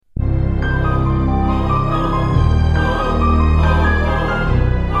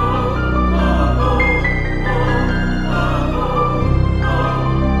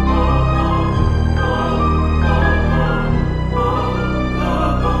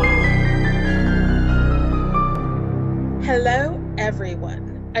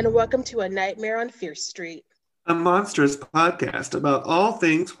and welcome to A Nightmare on Fierce Street, a monstrous podcast about all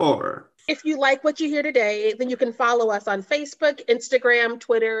things horror. If you like what you hear today, then you can follow us on Facebook, Instagram,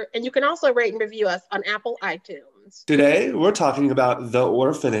 Twitter, and you can also rate and review us on Apple iTunes. Today, we're talking about The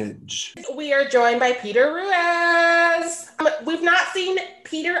Orphanage. We are joined by Peter Ruiz. We've not seen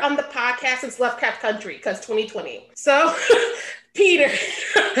Peter on the podcast since Lovecraft Country, because 2020. So, Peter,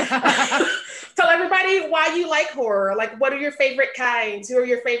 tell everybody why you like horror. Like, what are your favorite kinds? Who are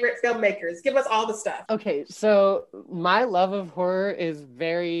your favorite filmmakers? Give us all the stuff. Okay, so my love of horror is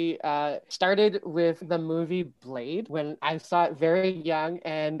very started with the movie Blade when I saw it very young,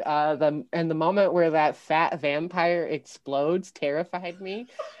 and the moment where that fat vampire explodes terrified me,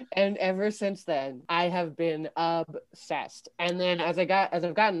 and ever since then I have been obsessed. And then as I've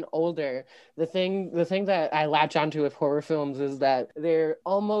gotten older, the thing that I latch onto with horror films is that they're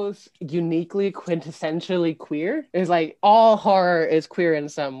almost uniquely quintessentially queer. It's like all horror is queer in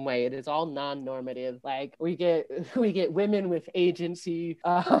some way. It is all non-normative. Like we get women with agency,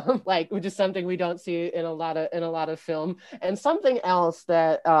 which is something we don't see in a lot of film. And something else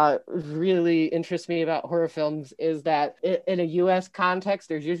that really interests me about horror films is that in a U.S. context,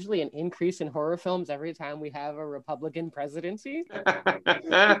 there's usually an increase in horror films every time we have a Republican presidency.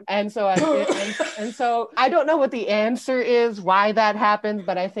 And so I don't know what the answer is, why that happens,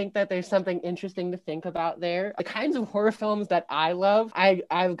 but I think that there's something interesting to think about there. The kinds of horror films that I love,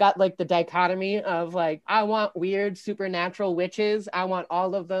 I've got like the dichotomy of like, I want weird supernatural witches. I want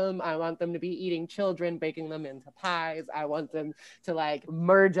all of them. I want them to be eating children, baking them into pies. I want them to like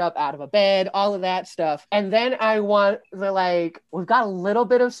merge up out of a bed, all of that stuff. And then I want we've got a little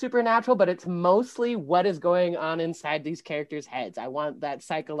bit of supernatural, but it's mostly what is going on inside these characters' heads. I want that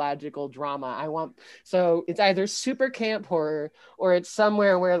psychological drama. So it's either super camp horror or it's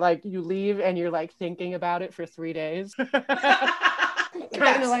somewhere where like you leave and you're like thinking about it for 3 days. Kind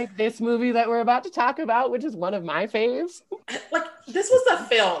of like this movie that we're about to talk about, which is one of my faves. Like, this was a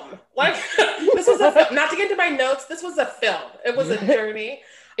film. This was a film. Not to get into my notes, this was a film. It was a journey.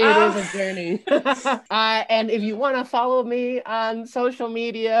 It is a journey. And if you want to follow me on social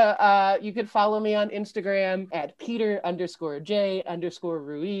media, you can follow me on Instagram at Peter_J_Ruiz,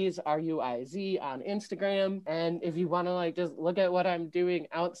 Ruiz on Instagram. And if you want to like just look at what I'm doing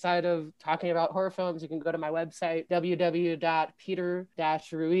outside of talking about horror films, you can go to my website,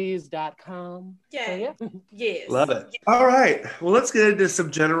 www.peter-ruiz.com. Yeah. So, yeah. Yes. Love it. All right. Well, let's get into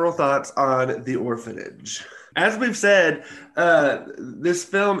some general thoughts on The Orphanage. As we've said, this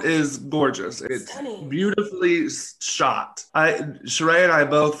film is gorgeous. It's stunning, beautifully shot. Sheree and I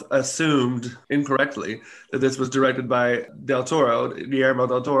both assumed incorrectly that this was directed by Guillermo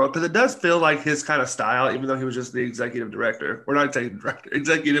del Toro, because it does feel like his kind of style, even though he was just the executive director. We're not executive director,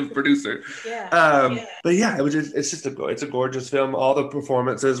 executive producer. Yeah. But yeah, it's a gorgeous film. All the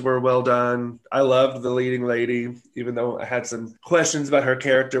performances were well done. I loved the leading lady, even though I had some questions about her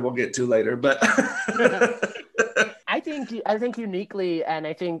character we'll get to later. But I think uniquely, and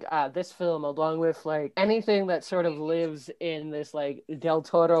I think this film, along with like anything that sort of lives in this like Del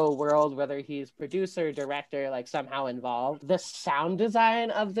Toro world, whether he's producer, director, like somehow involved, the sound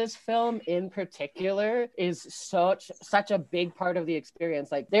design of this film in particular is such a big part of the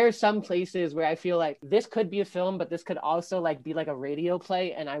experience. Like there are some places where I feel like this could be a film, but this could also like be like a radio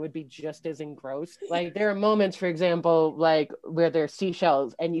play, and I would be just as engrossed. Like there are moments, for example, like where there's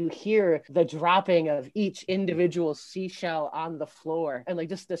seashells, and you hear the dropping of each individual seashell on the floor, and like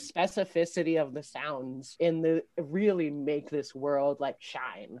just the specificity of the sounds really make this world like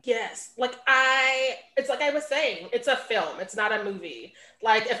shine. Yes, it's like I was saying, it's a film, it's not a movie.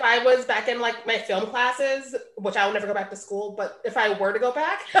 Like if I was back in like my film classes, which I will never go back to school, but if I were to go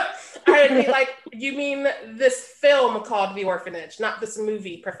back, I would be like, you mean this film called The Orphanage, not this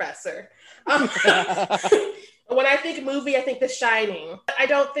movie, professor. When I think movie, I think The Shining. I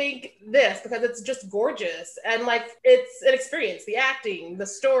don't think this because it's just gorgeous. And like, it's an experience, the acting, the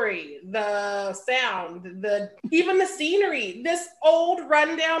story, the sound, even the scenery. This old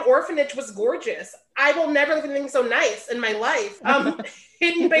rundown orphanage was gorgeous. I will never live anything so nice in my life.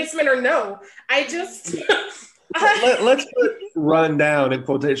 Hidden basement or no. Let's put run down in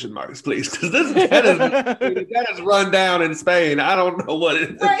quotation marks, please. Because that is run down in Spain. I don't know what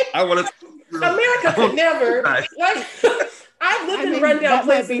it is. Right. I want to... America could never. Like, I've lived in rundown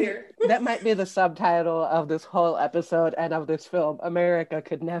places here. That might be the subtitle of this whole episode and of this film. America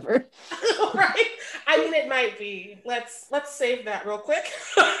could never. Right? I mean, it might be. Let's save that real quick.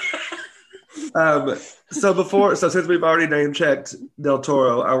 So since we've already name checked Del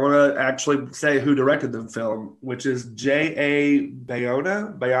Toro, I want to actually say who directed the film, which is J.A.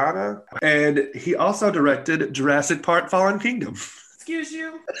 Bayona, and he also directed Jurassic Park: Fallen Kingdom. Excuse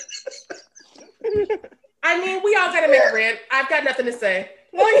you. I mean, we all gotta make rent. I've got nothing to say.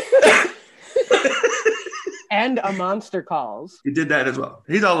 And a monster calls. He did that as well.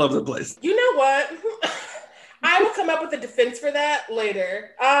 He's all over the place. You know what? I will come up with a defense for that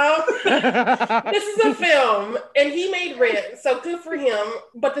later. This is a film, and he made Rent, so good for him.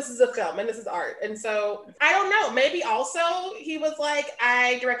 But this is a film, and this is art, and so I don't know. Maybe also he was like,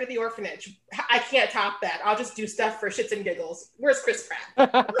 I directed The Orphanage. I can't top that. I'll just do stuff for shits and giggles. Where's Chris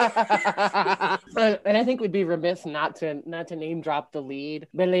Pratt? And I think we'd be remiss not to name drop the lead,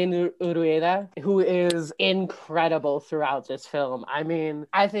 Belén Urueda, who is incredible throughout this film. I mean,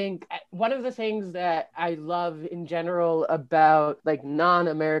 I think one of the things that I love in general about like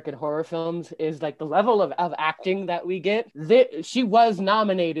non-American horror films is like the level of acting that we get. She was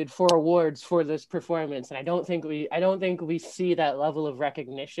nominated for awards for this performance, and I don't think we see that level of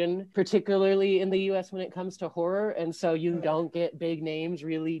recognition, particularly in the US when it comes to horror. And so you don't get big names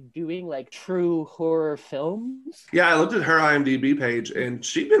really doing like true horror films. Yeah, I looked at her IMDb page and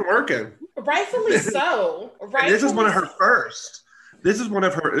she'd been working. Rightfully so. This is one of her first. This is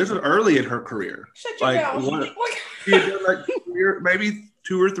early in her career. Shut your mouth. She had done like maybe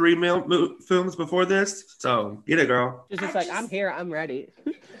 2 or 3 films before this. So get it, girl. She's just like, I'm here, I'm ready.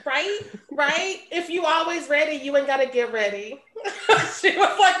 Right? If you always ready, you ain't gotta get ready. She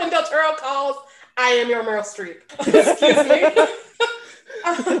was like when Del Toro calls, I am your Meryl Streep. Excuse me.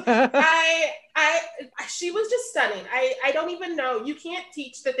 She was just stunning. I don't even know. You can't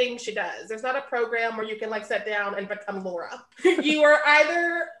teach the things she does. There's not a program where you can like sit down and become Laura. You are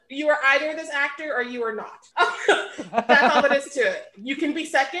either this actor or you are not. That's all it is to it. You can be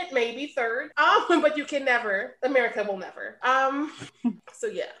second, maybe third, but you can never. America will never. So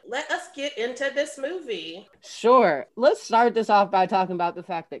yeah, let us get into this movie. Sure. Let's start this off by talking about the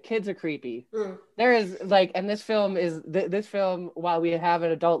fact that kids are creepy. There is like, and this film, while we have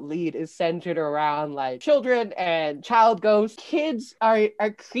an adult lead, is centered around like children and child ghosts. Kids are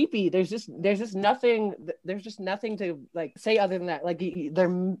creepy. There's just nothing to like say other than that. Like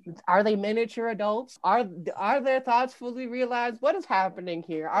are they miniature adults? Are their thoughts fully realized? What is happening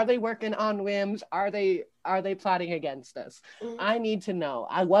here? Are they working on whims? Are they plotting against us? I need to know.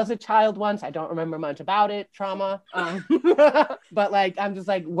 I was a child once. I don't remember much about it. Trauma. But like, I'm just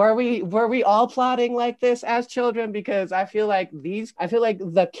like, were we all plotting like this as children? Because I feel like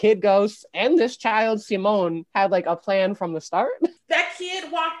the kid ghosts and this child Simone had like a plan from the start. That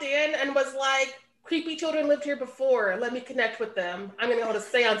kid walked in and was like, creepy children lived here before. Let me connect with them. I'm going to hold a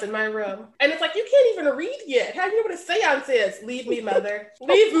seance in my room. And it's like, you can't even read yet. How do you know what a seance is? Leave me, mother.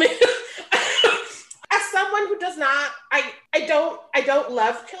 Leave me. As someone who does not, I don't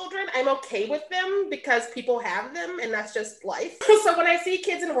love children. I'm okay with them because people have them and that's just life. So when I see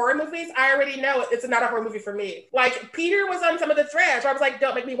kids in horror movies, I already know it's not a horror movie for me. Like Peter was on some of the threads where I was like,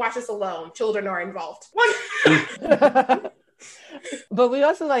 don't make me watch this alone. Children are involved. But we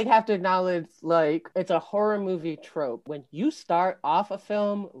also like have to acknowledge like it's a horror movie trope. When you start off a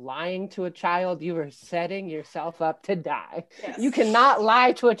film lying to a child, you are setting yourself up to die. Yes. You cannot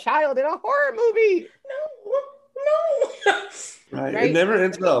lie to a child in a horror movie. No. Right. It never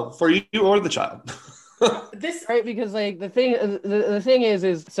ends well for you or the child. Right, because like the thing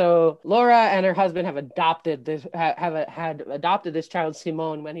is so Laura and her husband have adopted this child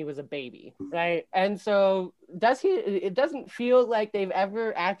Simone when he was a baby, right? And so it doesn't feel like they've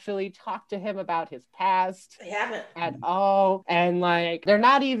ever actually talked to him about his past. They haven't at all. And like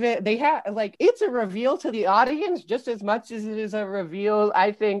it's a reveal to the audience just as much as it is a reveal,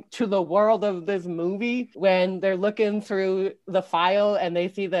 I think, to the world of this movie when they're looking through the file and they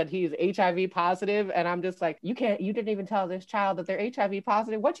see that he's HIV positive. And I'm just like, you didn't even tell this child that they're HIV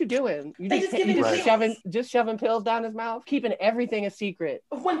positive. What you doing? Just shoving pills down his mouth, keeping everything a secret.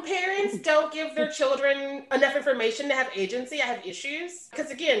 When parents don't give their children enough information to have agency, I have issues. Because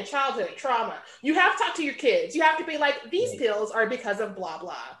again, childhood trauma. You have to talk to your kids. You have to be like, these pills are because of blah,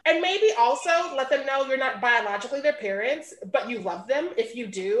 blah. And maybe also let them know you're not biologically their parents, but you love them. If you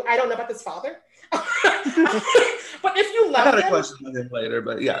do, I don't know about this father. But if you love them, I had a question with him later,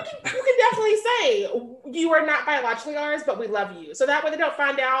 but yeah. You can definitely say, you are not biologically ours, but we love you. So that way they don't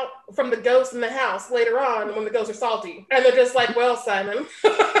find out from the ghosts in the house later on when the ghosts are salty. And they're just like, well, Simon,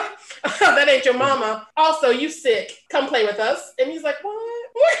 that ain't your mama. Also, you sick. Come play with us. And he's like, what?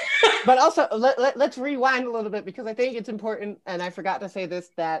 But also, let's rewind a little bit because I think it's important, and I forgot to say this,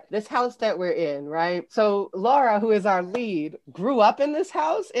 that this house that we're in, right? So Laura, who is our lead, grew up in this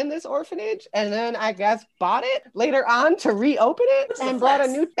house, in this orphanage, and then I guess bought it later on to reopen it and brought a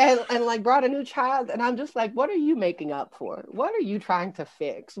new and brought a new child. And I'm just like, what are you making up for? What are you trying to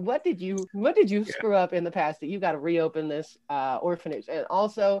fix? What did you screw up in the past that you got to reopen this orphanage? And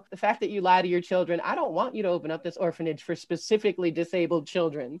also the fact that you lie to your children. I don't want you to open up this orphanage for specifically disabled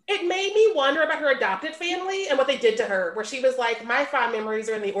children. It made me wonder about her adopted family and what they did to her, where she was like, my fond memories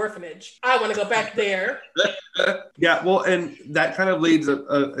are in the orphanage. I want to go back there. Yeah, well, and that kind of leads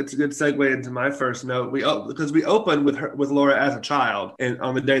it's a good segue into my first note. Because we open with Laura as a child, and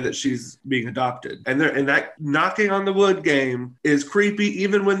on the day that she's being adopted, and that knocking on the wood game is creepy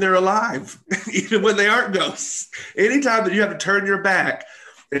even when they're alive, even when they aren't ghosts. Anytime that you have to turn your back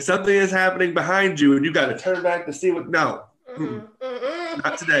and something is happening behind you, and you got to turn back to see what. No,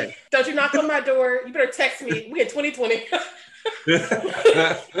 not today. Don't you knock on my door? You better text me. We in 2020.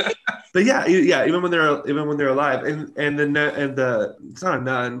 But yeah, even when they're alive, and the it's not a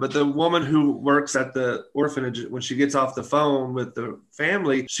nun, but the woman who works at the orphanage, when she gets off the phone with the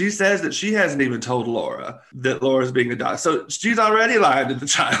family, she says that she hasn't even told Laura that Laura's being adopted. So she's already lied to the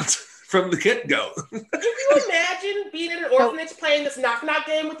child from the get-go. Can you imagine being in an orphanage playing this knock-knock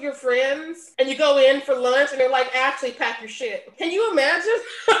game with your friends, and you go in for lunch and they're like, actually pack your shit? Can you imagine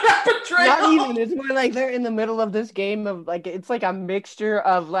that portrayal? Not even. It's more like they're in the middle of this game of like, it's like a mixture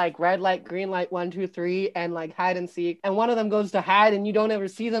of like red light, green light, 1, 2, 3, and like hide and seek. And one of them goes to hide and you don't ever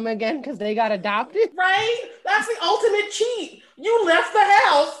see them again because they got adopted. Right? That's the ultimate cheat. You left the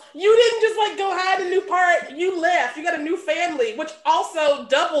house. You didn't just like go hide a new part. You left. You got a new family, which also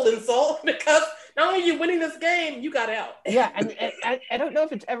double insult because not only are you winning this game, you got out. Yeah, and I don't know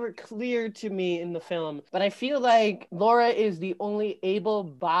if it's ever clear to me in the film, but I feel like Laura is the only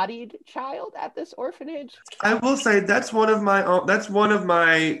able-bodied child at this orphanage. I will say that's one of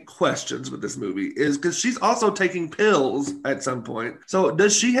my questions with this movie, is because she's also taking pills at some point. So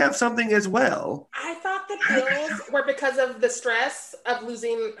does she have something as well? I thought the pills were because of the stress of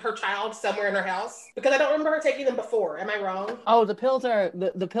losing her child somewhere in her house, because I don't remember her taking them before. Am I wrong? Oh, the pills are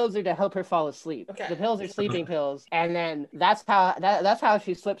to help her fall asleep. Okay. The pills are sleeping pills, and then that's how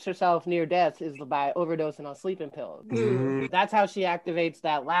she slips herself near death, is by overdosing on sleeping pills. That's how she activates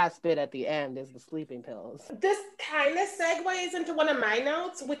that last bit at the end, is the sleeping pills. This kind of segues into one of my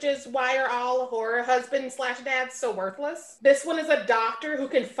notes, which is, why are all horror husbands/dads so worthless? This one is a doctor who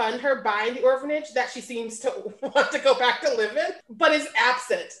can fund her buying the orphanage that she seems to want to go back to live in, but is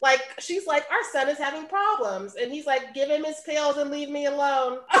absent. Like, she's like, our son is having problems, and he's like, give him his pills and leave me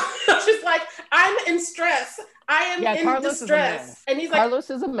alone. She's like, I'm in stress. I am in distress. And he's like, Carlos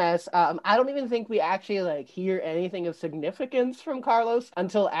is a mess. I don't even think we actually like hear anything of significance from Carlos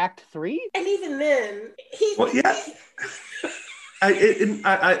until Act 3. And even then, because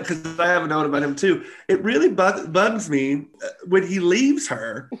I have a note about him too. It really bugs me when he leaves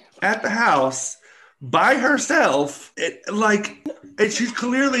her at the house by herself. And she's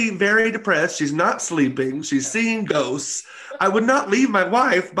clearly very depressed. She's not sleeping. She's seeing ghosts. I would not leave my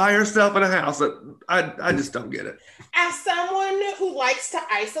wife by herself in a house. I just don't get it. As someone who likes to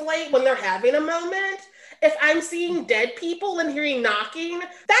isolate when they're having a moment, if I'm seeing dead people and hearing knocking,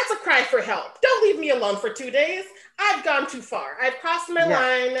 that's a cry for help. Don't leave me alone for 2 days. I've gone too far. I've crossed my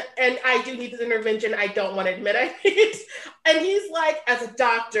line, and I do need this intervention I don't want to admit I need. And he's like, as a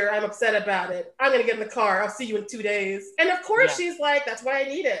doctor, I'm upset about it. I'm going to get in the car. I'll see you in 2 days. And of course, she's like, that's why I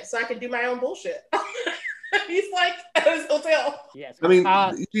need it, so I can do my own bullshit. He's like at his hotel. Yes. I mean,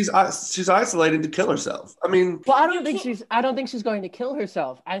 she's isolated to kill herself. I mean, well, I don't think she's going to kill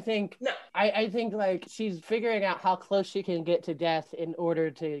herself. I think like she's figuring out how close she can get to death in order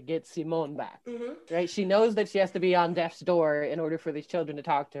to get Simone back. Mm-hmm. Right? She knows that she has to be on death's door in order for these children to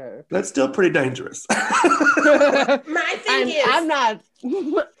talk to her. That's still pretty dangerous. My thing is,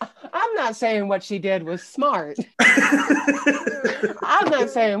 I'm not saying what she did was smart. I'm not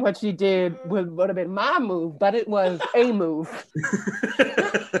saying what she did would have been my move, but it was a move.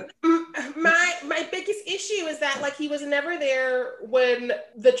 My biggest issue is that, like, he was never there when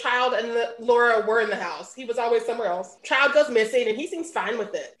the child and Laura were in the house. He was always somewhere else. Child goes missing, and he seems fine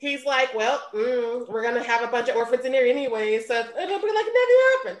with it. He's like, well, we're gonna have a bunch of orphans in here anyway, so it'll be like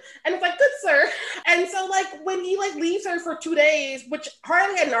it never happened. And it's like, good sir. And so, like, when he like leaves her for 2 days, which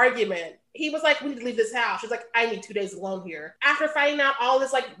hardly had an argument, he was like, we need to leave this house. She's like, I need 2 days alone here. After finding out all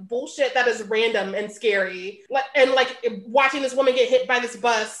this like bullshit that is random and scary, and like watching this woman get hit by this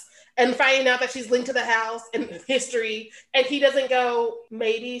bus and finding out that she's linked to the house and history, and he doesn't go,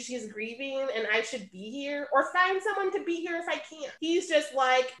 maybe she's grieving and I should be here, or find someone to be here if I can't. He's just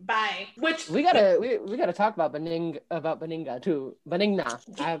like, bye. Which we gotta talk about Benigna too.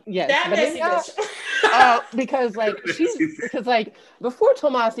 Benigna, yes, that messy Benigna. Because like before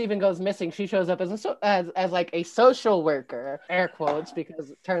Tomas even goes missing, she shows up as like a social worker, air quotes,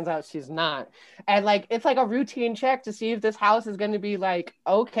 because it turns out she's not. And like it's like a routine check to see if this house is going to be like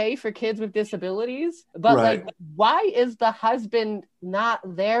okay for kids with disabilities. But like, why is the husband not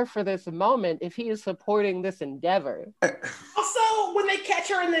there for this moment if he is supporting this endeavor? Also, when they catch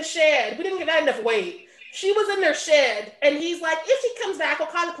her in the shed, we didn't get that enough weight. She was in their shed, and he's like, if she comes back, we'll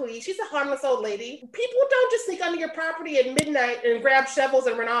call the police. She's a harmless old lady. People don't just sneak onto your property at midnight and grab shovels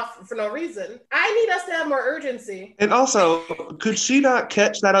and run off for no reason. I need us to have more urgency. And also, could she not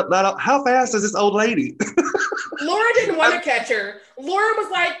catch that up? How fast is this old lady? Laura didn't want to catch her. Laura was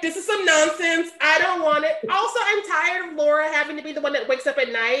like, this is some nonsense. I don't want it. Also, I'm tired of Laura having to be the one that wakes up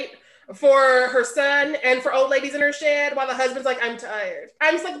at night for her son and for old ladies in her shed while the husband's like, I'm tired.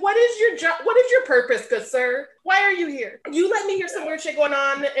 I'm just like, what is your job? What is your purpose, good sir? Why are you here? You let me hear some weird shit going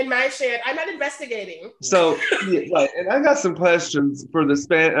on in my shed. I'm not investigating. So, right. And I got some questions for the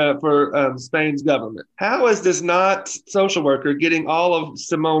Spain's government. How is this not social worker getting all of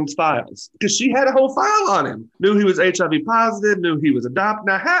Simone's files? Because she had a whole file on him. Knew he was HIV positive. Knew he was adopted.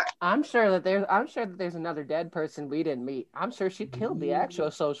 Now, I'm sure that there's another dead person we didn't meet. I'm sure she killed the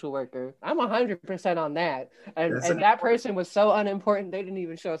actual social worker. I'm 100% on that. And that person was so unimportant they didn't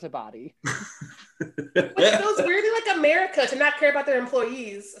even show us a body. Which feels weirdly like America to not care about their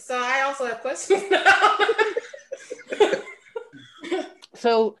employees. So I also have questions now.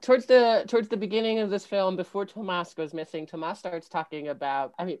 So towards the beginning of this film, before Tomas goes missing, Tomas starts talking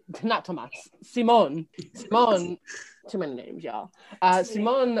about, not Tomas, Simon, too many names, y'all.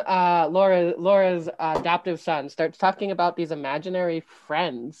 Simon, Laura's adoptive son, starts talking about these imaginary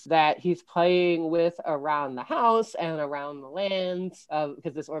friends that he's playing with around the house and around the lands,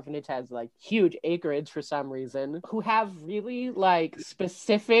 because this orphanage has like huge acreage for some reason, who have really like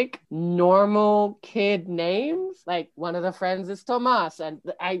specific normal kid names. Like one of the friends is Tomas, and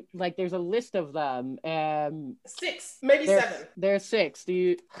I like there's a list of them. 6, maybe 7. There's 6.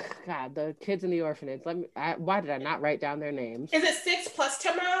 God, the kids in the orphanage. Why did I not write down their names? Is it 6 plus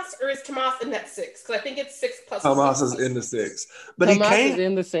Tomas, or is Tomas in that 6? Because I think it's 6 plus. Tomas is in the 6, but Tomas he came is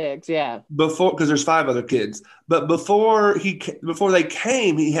in the 6. Yeah. Before, because there's 5 other kids. But before they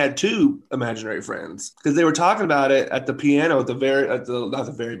came, he had 2 imaginary friends, because they were talking about it at the piano not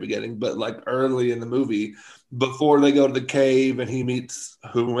the very beginning, but like early in the movie. Before they go to the cave and he meets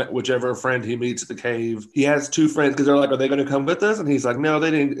whichever friend he meets at the cave, he has 2 friends because they're like, are they going to come with us? And he's like, no, they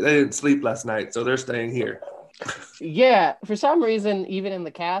didn't sleep last night, so they're staying here. Yeah, for some reason, even in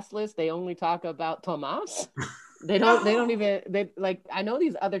the cast list, they only talk about Tomas. They don't even I know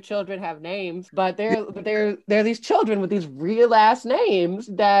these other children have names, but they're these children with these real ass names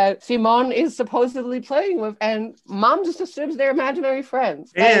that Simon is supposedly playing with, and mom just assumes they're imaginary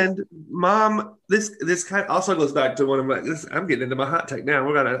friends. And mom, this kind of also goes back to one of my. I'm getting into my hot take now.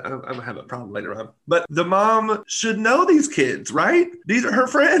 I'm gonna have a problem later on. But the mom should know these kids, right? These are her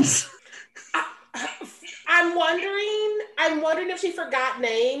friends. I'm wondering if she forgot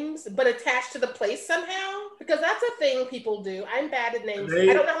names but attached to the place somehow, because that's a thing people do. I'm bad at names. I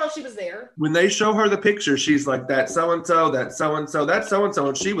don't know how long she was there. When they show her the picture, she's like, that's so-and-so, that's so-and-so, that's so-and-so,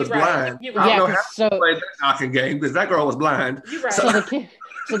 and she was blind. Right. I don't know how to play that knocking game, because that girl was blind. You're right.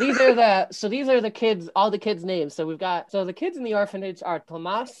 So these are the kids, all the kids' names. So the kids in the orphanage are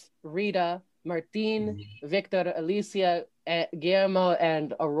Tomas, Rita, Martin, Victor, Alicia, Guillermo,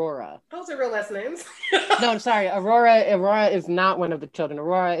 and Aurora. Those are real last names. No, sorry. Aurora is not one of the children.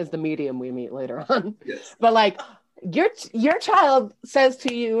 Aurora is the medium we meet later on. Yes. But like your child says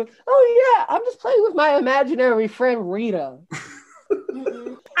to you, oh yeah, I'm just playing with my imaginary friend Rita.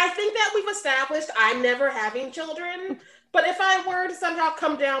 I think that we've established I'm never having children. But if I were to somehow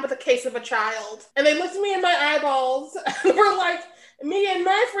come down with a case of a child and they looked me in my eyeballs and were like, me and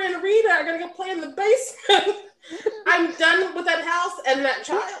my friend Rita are going to go play in the basement, I'm done with that house and that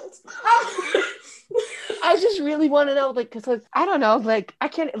child. I just really want to know, like, because like, I don't know, like, I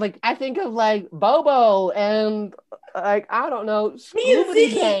can't, like, I think of like Bobo and like, I don't know,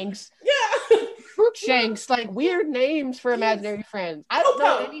 Scooby gangs. Yeah. Crookshanks, like weird names for imaginary friends. I don't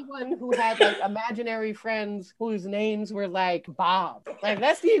know anyone who had like imaginary friends whose names were like Bob. Like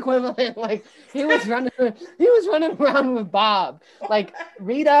that's the equivalent. Like he was running around with Bob. Like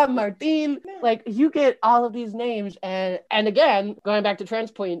Rita, Martine, like you get all of these names, and again, going back to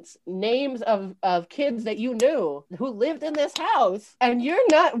Trent's points, names of kids that you knew who lived in this house, and you're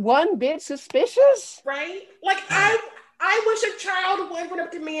not one bit suspicious, right? Like I wish a child would run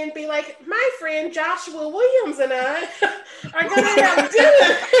up to me and be like, my friend Joshua Williams and I are gonna have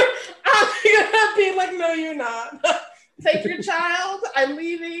dinner. I'm gonna be like, no, you're not. Take your child. I'm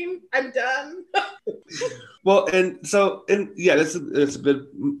leaving. I'm done. Well, this is a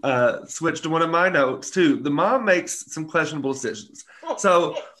good switch to one of my notes too. The mom makes some questionable decisions.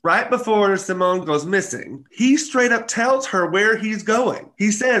 So right before Simone goes missing, he straight up tells her where he's going.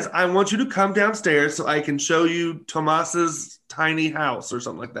 He says, I want you to come downstairs so I can show you Tomas's tiny house or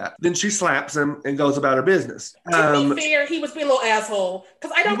something like that. Then she slaps him and goes about her business. To be fair, he was being a little asshole.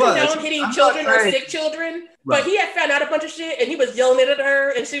 Because I don't condone hitting children or sick children. Right. But he had found out a bunch of shit and he was yelling it at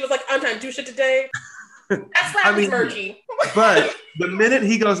her and she was like, I'm trying to do shit today. That's not murky. But the minute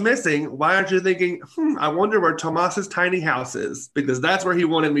he goes missing, why aren't you thinking, I wonder where Tomas's tiny house is? Because that's where he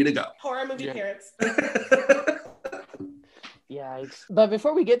wanted me to go. Horror movie parents. Yikes. But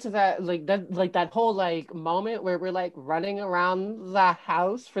before we get to that, that whole like moment where we're like running around the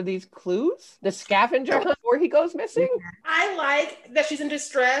house for these clues, the scavenger hunt before he goes missing. I like that she's in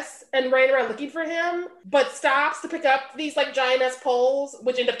distress and running around looking for him, but stops to pick up these like giant ass poles,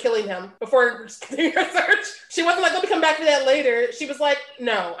 which end up killing him before continuing her search. She wasn't like, let me come back to that later. She was like,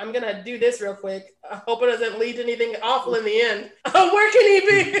 no, I'm gonna do this real quick. I hope it doesn't lead to anything awful in the end. Where can he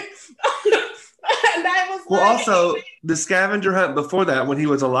be? And I was well, also the scavenger hunt before that, when he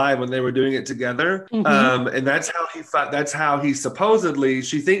was alive, when they were doing it together, and that's how he supposedly,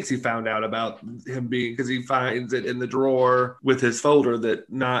 she thinks he found out about him being, because he finds it in the drawer with his folder that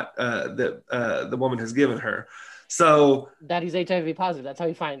the woman has given her. So that he's HIV positive. That's how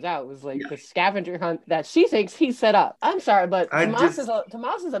he finds out. It was like the scavenger hunt that she thinks he set up. I'm sorry, but Tomas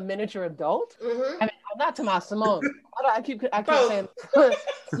is a miniature adult. I mean, not Tomas, Simone. I keep saying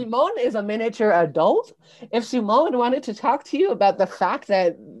Simone is a miniature adult. If Simone wanted to talk to you about the fact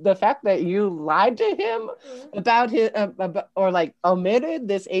that you lied to him about his or like omitted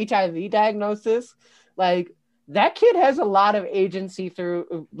this HIV diagnosis, like that kid has a lot of agency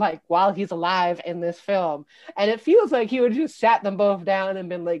through like while he's alive in this film. And it feels like he would just sat them both down and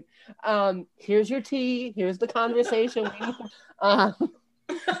been like, here's your tea, here's the conversation.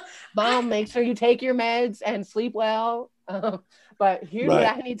 Mom, make sure you take your meds and sleep well. But here's what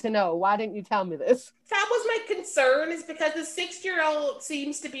I need to know. Why didn't you tell me this? That was my concern, is because the 6-year-old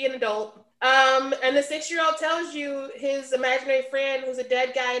seems to be an adult. And the 6-year-old tells you his imaginary friend, who's a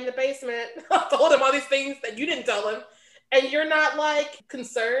dead guy in the basement, told him all these things that you didn't tell him. And you're not like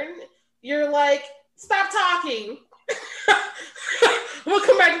concerned. You're like, stop talking. We'll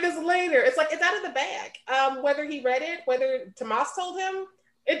come back to this later. It's like, it's out of the bag. Whether he read it, whether Tomas told him,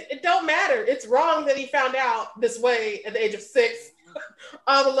 it don't matter. It's wrong that he found out this way at the age of 6.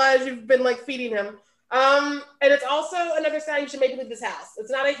 All the lies you've been like feeding him. And it's also another sign you should maybe leave this house.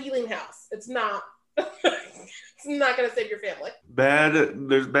 It's not a healing house. It's not. It's not going to save your family.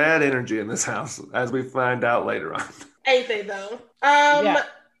 There's bad energy in this house, as we find out later on. Ain't they though?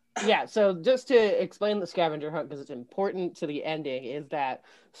 Yeah, so just to explain the scavenger hunt, because it's important to the ending, is that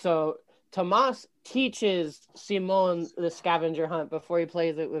so Tomas teaches Simone the scavenger hunt before he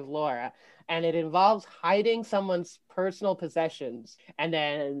plays it with Laura, and it involves hiding someone's personal possessions and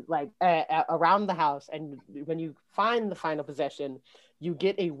then like around the house, and when you find the final possession, you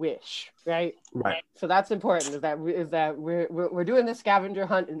get a wish, right? Right. So that's important. Is that we're doing this scavenger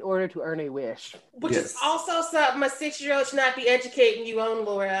hunt in order to earn a wish. Which is also something a 6-year-old should not be educating you on,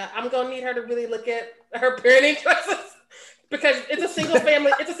 Laura. I'm gonna need her to really look at her parenting choices, because it's a single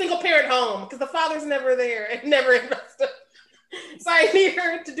family, it's a single parent home, because the father's never there and never invested. So I need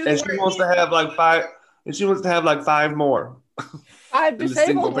her to do. And she wants to have like 5. And she wants to have like 5 more. 5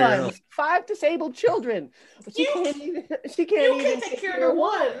 disabled ones. 5 disabled children. She can't even take care of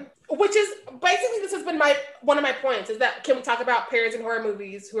one. Which is basically, this has been one of my points, is that can we talk about parents in horror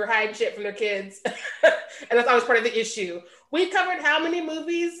movies who are hiding shit from their kids? And that's always part of the issue. We covered how many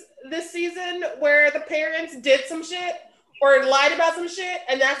movies this season where the parents did some shit or lied about some shit,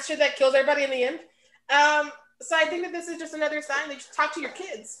 and that's shit that kills everybody in the end. So I think that this is just another sign that you should talk to your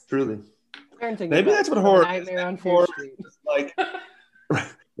kids. Truly. Maybe that's what horror is. Like,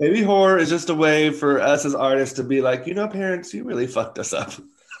 maybe horror is just a way for us as artists to be like, parents, you really fucked us up.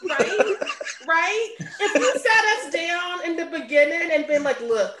 Right? If you sat us down in the beginning and been like,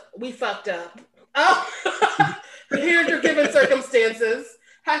 look, we fucked up. Oh, here's your given circumstances.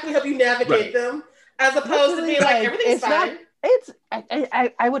 How can we help you navigate them? As opposed to being like everything's fine.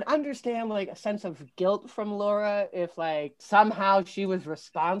 I would understand like a sense of guilt from Laura if like somehow she was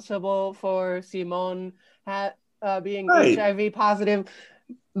responsible for Simone being HIV positive,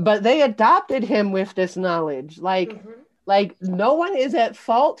 but they adopted him with this knowledge. Like no one is at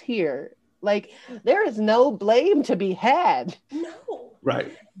fault here. Like there is no blame to be had. No.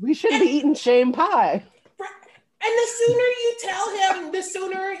 Right. We shouldn't be eating shame pie. And the sooner you tell him, the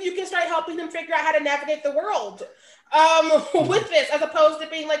sooner you can start helping him figure out how to navigate the world with this, as opposed to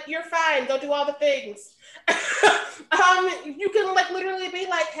being like, you're fine, go do all the things. You can like literally be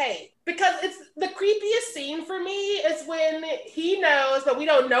like, hey, because it's the creepiest scene for me is when he knows, but we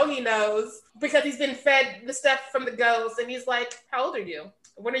don't know he knows because he's been fed the stuff from the ghost. And he's like, how old are you?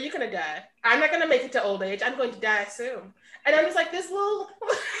 When are you going to die? I'm not going to make it to old age. I'm going to die soon. And I'm just like, this little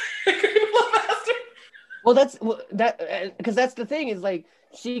creepy little bastard. Well, because that's the thing is like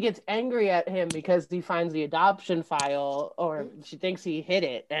she gets angry at him because he finds the adoption file, or she thinks he hid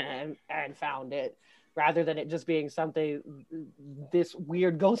it and found it, rather than it just being this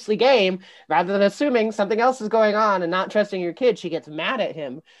weird ghostly game. Rather than assuming something else is going on and not trusting your kid, she gets mad at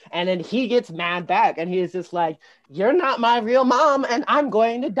him, and then he gets mad back, and he's just like, "You're not my real mom, and I'm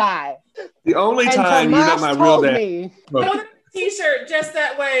going to die." The only time you're not my real dad. T-shirt just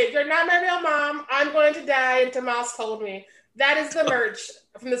that way. You're not my real mom. I'm going to die, and Tomas told me. That is the merch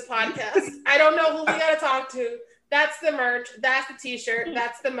from this podcast. I don't know who we got to talk to. That's the merch. That's the T-shirt.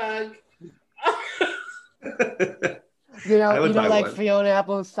 That's the mug. you know, like one. Fiona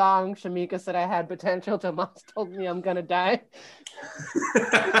Apple's song, Shamika said I had potential. Tomas told me I'm gonna die.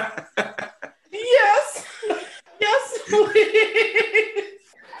 Yes, please.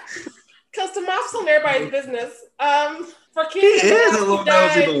 Because Tomas is on everybody's business. For kids, he is a little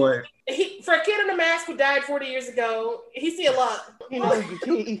nosy boy. For a kid in a mask who died 40 years ago, he see a lot. He knows the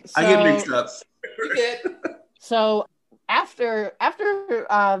tea. I get mixed up. You good? So after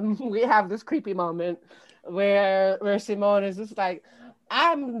we have this creepy moment where Simone is just like,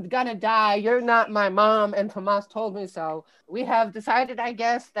 I'm gonna die, you're not my mom, and Tomas told me so. We have decided, I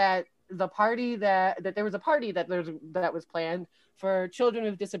guess, that the party that there was a party that was planned for children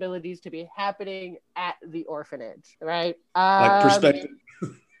with disabilities to be happening at the orphanage, right? Like perspective.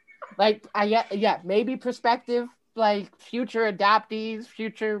 Maybe perspective, like future adoptees,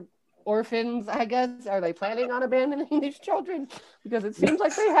 future orphans, I guess. Are they planning on abandoning these children? Because it seems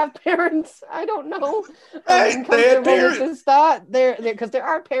like they have parents. I don't know. This thought because there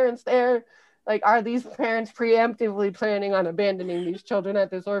are parents there. Like, are these parents preemptively planning on abandoning these children at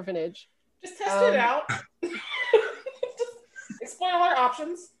this orphanage? Just test it out. Explore our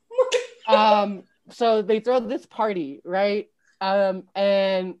options. So they throw this party, right? And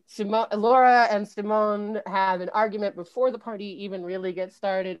Laura and Simone have an argument before the party even really gets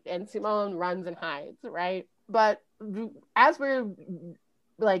started, and Simone runs and hides, right? But as we're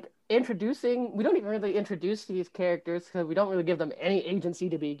like introducing, we don't even really introduce these characters because we don't really give them any agency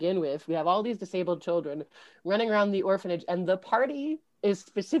to begin with. We have all these disabled children running around the orphanage, and the party is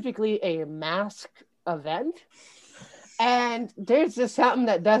specifically a masked event. And there's just something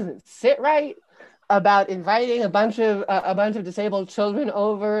that doesn't sit right about inviting a bunch of disabled children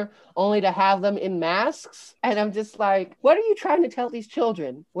over only to have them in masks. And I'm just like, what are you trying to tell these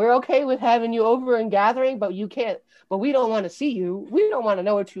children? We're okay with having you over and gathering, but you can't, but we don't want to see you. We don't want to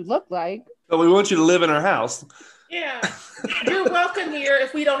know what you look like. But we want you to live in our house. Yeah. You're welcome here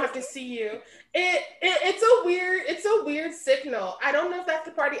if we don't have to see you. It's a weird signal. I don't know if that's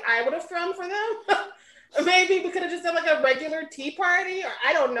the party I would have thrown for them. Maybe we could have just done like a regular tea party, or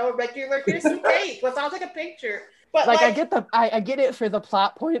I don't know, a regular here's some cake. Let's all take a picture. But like I get it for the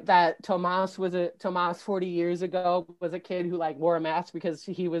plot point that Tomas 40 years ago was a kid who like wore a mask because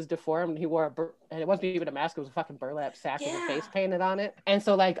he was deformed. He wore and it wasn't even a mask; it was a fucking burlap sack with a face painted on it. And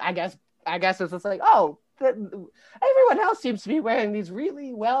so like I guess it's just like, oh, everyone else seems to be wearing these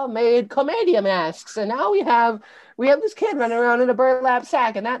really well-made commedia masks, and now we have this kid running around in a burlap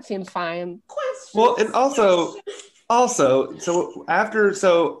sack, and that seems fine. Well, and also,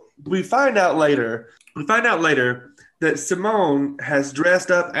 so we find out later that Simone has dressed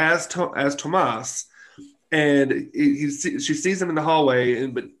up as Tomas, and she sees him in the hallway,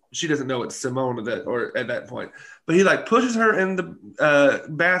 but she doesn't know it's Simone at that point. But he like pushes her in the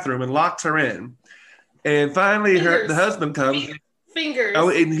bathroom and locks her in. And finally, the husband comes. Fingers. Oh,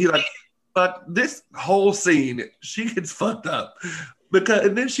 and he like, fuck this whole scene. She gets fucked up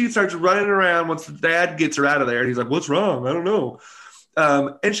and then she starts running around once the dad gets her out of there. And he's like, "What's wrong? I don't know."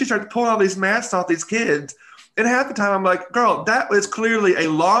 And she starts pulling all these masks off these kids. And half the time I'm like, girl, that was clearly a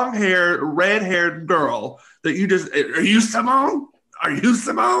long-haired, red-haired girl that you just, are you Simone? Are you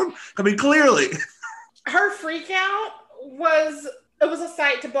Simone? I mean, clearly. Her freak out was a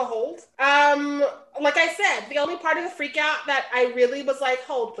sight to behold. Like I said, the only part of the freak out that I really was like,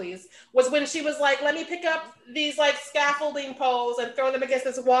 hold please, was when she was like, let me pick up these like scaffolding poles and throw them against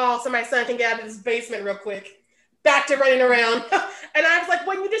this wall so my son can get out of this basement real quick. Back to running around. And I was like,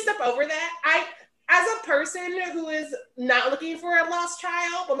 when you just step over that, as a person who is not looking for a lost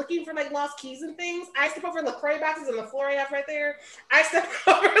child, but looking for like lost keys and things, I step over LaCroix boxes on the floor I have right there. I step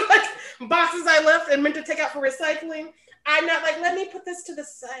over like boxes I left and meant to take out for recycling. I'm not like, let me put this to the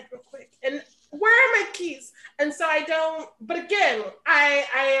side real quick. And where are my keys? And so I don't, but again, I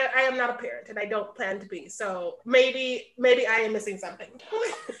am not a parent and I don't plan to be. So maybe I am missing something.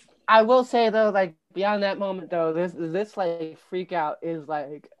 I will say though, like beyond that moment though, this like freak out is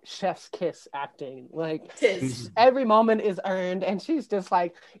like chef's kiss acting. Like Tis. every moment is earned, and she's just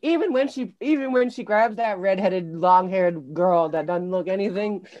like, even when she grabs that redheaded, long-haired girl that doesn't look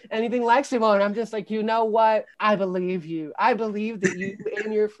anything like Simone, I'm just like, you know what? I believe you. I believe that you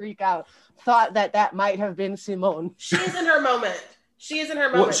in your freak out thought that might have been Simone. She's in her moment. She is in her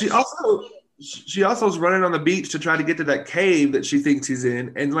moment. Well, she also is running on the beach to try to get to that cave that she thinks he's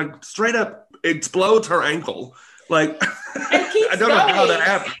in, and like straight up explodes her ankle. Like, I don't know how that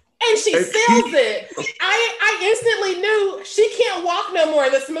happened. And she sells it. I instantly knew she can't walk no more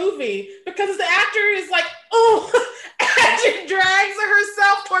in this movie because the actor is like, oh, and she drags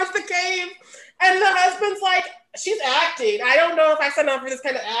herself towards the cave. And the husband's like, she's acting. I don't know if I signed up for this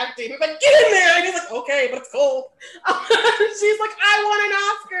kind of acting. He's like, get in there. And he's like, okay, but it's cold. She's like, I want an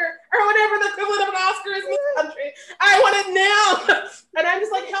Oscar or whatever the equivalent of an Oscar is in this country. I want it now. And I'm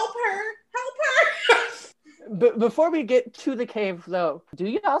just like, help her. But before we get to the cave, though, do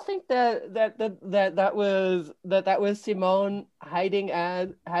y'all think that was Simone hiding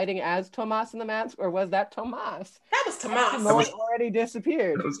as Tomas in the mask, or was that Tomas? That was Tomas. Simone already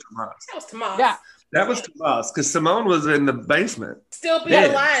disappeared. That was Tomas. Yeah. That was Tomas, because Simone was in the basement. Still being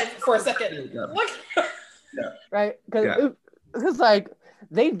alive for a second. Yeah. Right? Because it was like,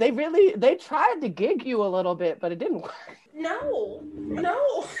 they tried to gig you a little bit, but it didn't work. No.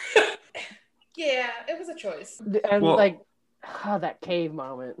 Yeah, it was a choice. And that cave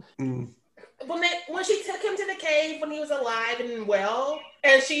moment. Mm. When she took him to the cave when he was alive and well,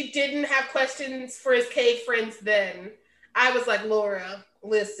 and she didn't have questions for his cave friends then, I was like, Laura,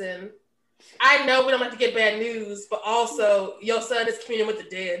 listen, I know we don't have to get bad news, but also your son is communing with the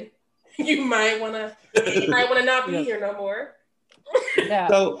dead. You might wanna not be here no more. Yeah.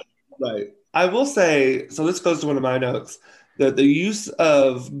 So, right. I will say, so this goes to one of my notes, that the use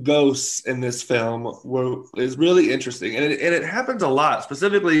of ghosts in this film is really interesting. And it happens a lot.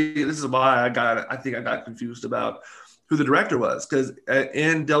 Specifically, this is why I think I got confused about who the director was. Because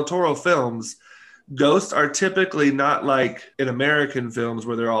in Del Toro films, ghosts are typically not like in American films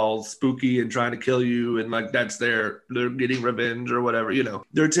where they're all spooky and trying to kill you and like they're getting revenge or whatever, you know.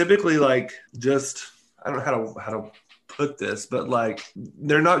 They're typically like just, I don't know how to put this, but like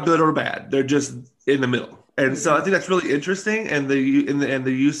they're not good or bad. They're just in the middle. And so I think that's really interesting, and the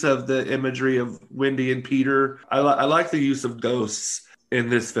use of the imagery of Wendy and Peter. I like the use of ghosts in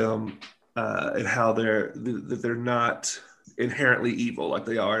this film, and how they're not inherently evil like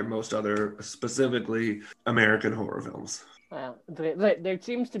they are in most other, specifically American horror films. Well, there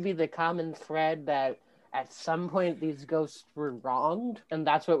seems to be the common thread that at some point these ghosts were wronged, and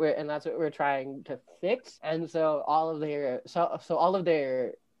that's what we're trying to fix. And so all of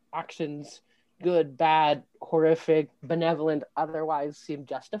their actions, good, bad, horrific, benevolent, otherwise, seem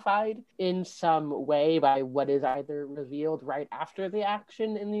justified in some way by what is either revealed right after the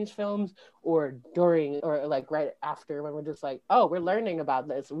action in these films or during, or like right after, when we're just like, oh, we're learning about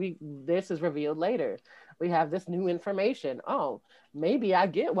this. This is revealed later. We have this new information. Oh, maybe I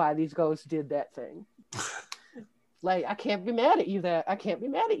get why these ghosts did that thing. Like, I can't be mad at you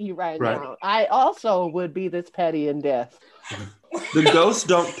right now. I also would be this petty in death. The ghosts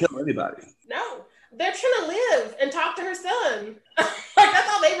don't kill anybody. No, they're trying to live and talk to her son. Like,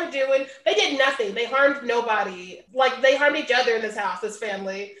 that's all they were doing. They did nothing. They harmed nobody. Like, they harmed each other in this house, this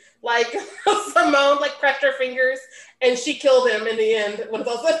family. Like, Simone, like, crushed her fingers, and she killed him in the end when it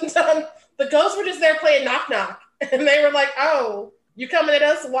was all said and done. The ghosts were just there playing knock-knock. And they were like, oh, you coming at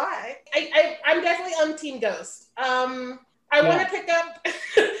us? Why? I'm definitely on Team Ghost. I want to pick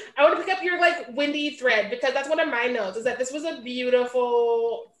up your like Wendy thread, because that's one of my notes, is that this was a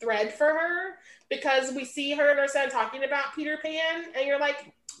beautiful thread for her, because we see her and her son talking about Peter Pan, and you're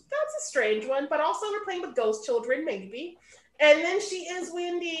like, that's a strange one, but also we're playing with ghost children, maybe. And then she is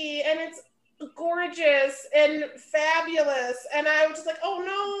Wendy, and it's gorgeous and fabulous. And I was just like, oh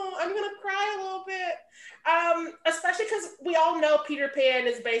no, I'm gonna cry a little bit. Especially because we all know Peter Pan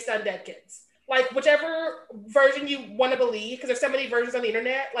is based on dead kids. Like whichever version you want to believe, because there's so many versions on the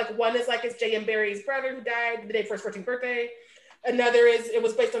internet. Like one is like it's J.M. Barrie's brother who died the day before his 14th birthday. Another is it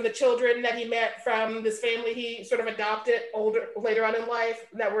was based on the children that he met from this family he sort of adopted later on in life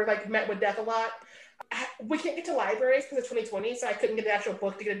that were like met with death a lot. We can't get to libraries because it's 2020, so I couldn't get the actual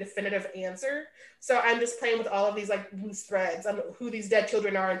book to get a definitive answer. So I'm just playing with all of these like loose threads on who these dead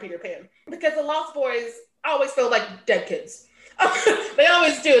children are in Peter Pan. Because the Lost Boys always feel like dead kids. They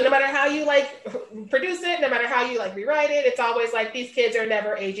always do. No matter how you like produce it, no matter how you like rewrite it, it's always like these kids are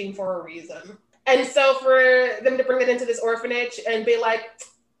never aging for a reason. And so for them to bring it into this orphanage and be like,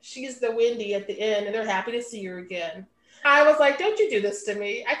 she's the Wendy at the end, and they're happy to see her again. I was like, don't you do this to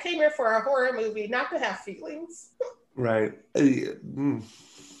me. I came here for a horror movie, not to have feelings. Right.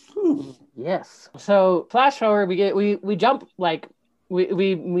 Yes. So flash forward, we jump like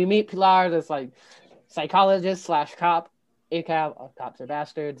we meet Pilar, this like psychologist / cop. ACAB, cops are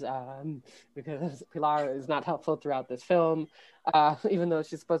bastards, because Pilar is not helpful throughout this film, even though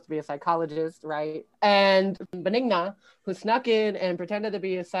she's supposed to be a psychologist, right? And Benigna, who snuck in and pretended to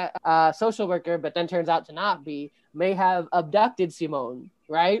be a social worker, but then turns out to not be, may have abducted Simone,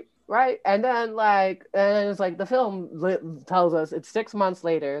 right? Right. And then it's like the film tells us it's 6 months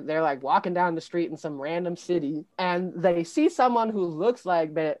later. They're like walking down the street in some random city and they see someone who looks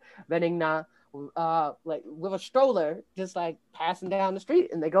like Benigna, like with a stroller, just like passing down the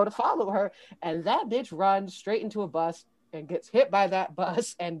street, and they go to follow her, and that bitch runs straight into a bus and gets hit by that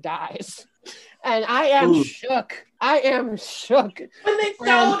bus and dies. And I am shook. I am shook. When they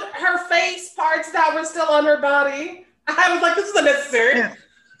showed her face parts that were still on her body, I was like, this is unnecessary. Yeah.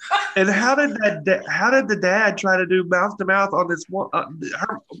 And how did the dad try to do mouth to mouth on this one?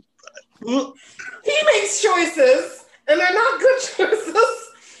 He makes choices, and they're not good choices.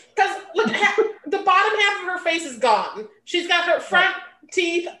 Because look, the bottom half of her face is gone. She's got her front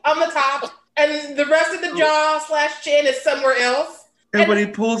teeth on the top, and the rest of the jaw / chin is somewhere else. And when he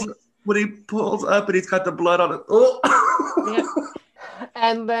pulls up, and he's got the blood on it. Yeah.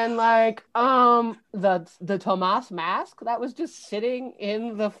 And then the Tomas mask that was just sitting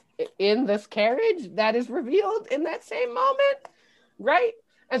in this carriage that is revealed in that same moment, right?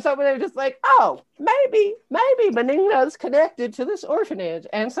 And so they're just like, oh, maybe Benigna's connected to this orphanage.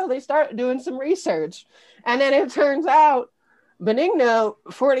 And so they start doing some research. And then it turns out Benigna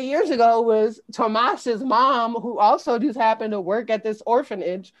 40 years ago was Tomas's mom, who also just happened to work at this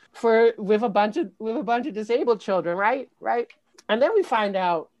orphanage with a bunch of disabled children, right? And then we find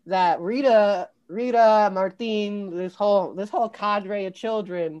out that Rita, Martine, this whole cadre of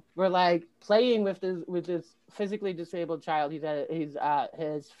children were like playing with this physically disabled child.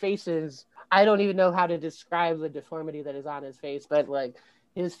 His face is, I don't even know how to describe the deformity that is on his face, but like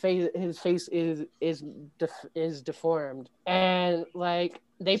his face is deformed, and like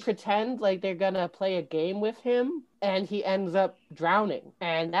they pretend like they're gonna play a game with him, and he ends up drowning,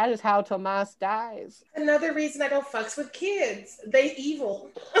 and that is how Tomas dies. Another reason I don't fucks with kids. They evil.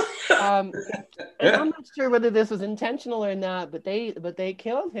 And I'm not sure whether this was intentional or not, but they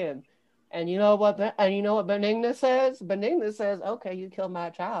killed him. And you know what Benigna says? Benigna says, okay, you killed my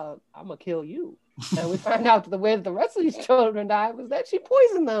child, I'm gonna kill you. And we find out the way that the rest of these children died was that she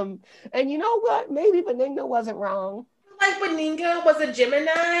poisoned them. And you know what? Maybe Benigna wasn't wrong. Like Benigna was a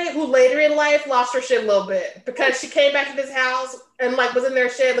Gemini who later in life lost her shit a little bit because she came back to this house and like was in their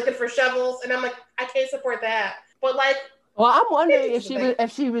shed looking for shovels. And I'm like, I can't support that. But like, well, I'm wondering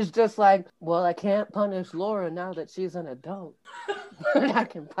if she was just like, well, I can't punish Laura now that she's an adult. I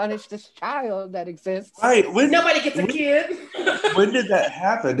can punish this child that exists. Right. Nobody gets a kid. When did that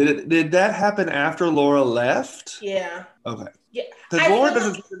happen? Did that happen after Laura left? Yeah. Okay. Yeah. Because Laura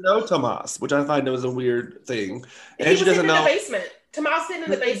doesn't even know Tomas, which I find was a weird thing. And she doesn't know. In the basement. Tomas sitting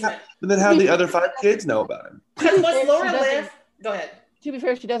in the basement. And then how the other 5 kids know about him? Because once Laura left, go ahead. To be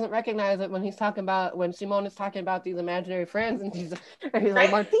fair, she doesn't recognize it when Simone is talking about these imaginary friends, and he's like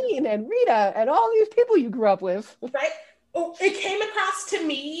Martine and Rita and all these people you grew up with. Right. Oh, it came across to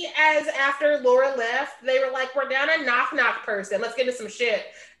me as after Laura left, they were like, we're down a knock person. Let's get into some shit.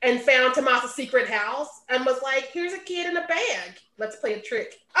 And found Tomas's secret house and was like, here's a kid in a bag. Let's play a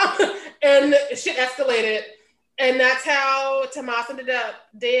trick. And shit escalated. And that's how Tomas ended up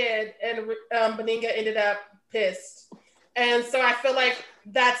dead and Benigna ended up pissed. And so I feel like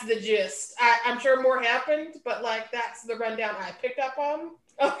that's the gist. I'm sure more happened, but like that's the rundown I picked up on.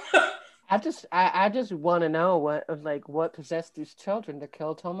 I just want to know what possessed these children to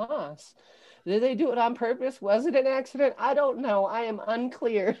kill Tomas, Did they do it on purpose? Was it an accident? I don't know. I am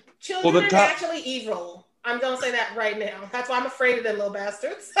unclear. Children are naturally evil. I'm going to say that right now. That's why I'm afraid of them little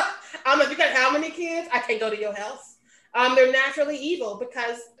bastards. If you got how many kids, I can't go to your house. They're naturally evil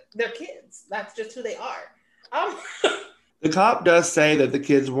because they're kids. That's just who they are. The cop does say that the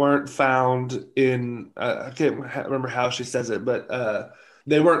kids weren't found in, I can't remember how she says it, but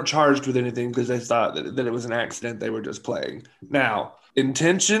they weren't charged with anything because they thought that it was an accident. They were just playing. Now,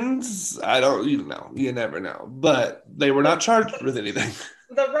 intentions, you never know. But they were not charged with anything.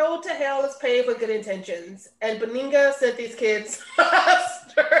 The road to hell is paved with good intentions. And Beninga sent these kids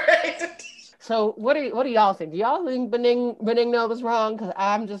straight. So what do y'all think? Do y'all think Benigno was wrong? Because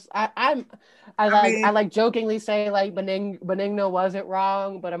I like jokingly say like Benigno wasn't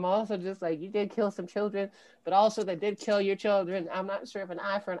wrong, but I'm also just like, you did kill some children, but also they did kill your children. I'm not sure if an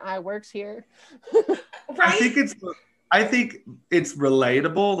eye for an eye works here. Right? I think it's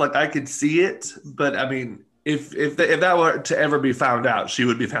relatable. Like I could see it, but I mean, if that were to ever be found out, she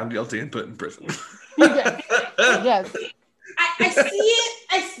would be found guilty and put in prison. Yes.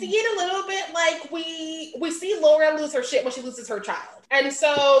 I see it a little bit like we see Laura lose her shit when she loses her child. And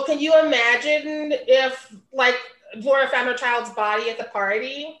so can you imagine if like Laura found her child's body at the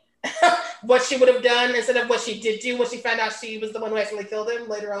party, what she would have done instead of what she did do when she found out she was the one who actually killed him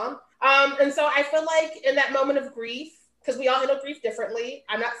later on. And so I feel like in that moment of grief, because we all handle grief differently.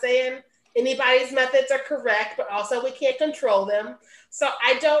 I'm not saying anybody's methods are correct, but also we can't control them. So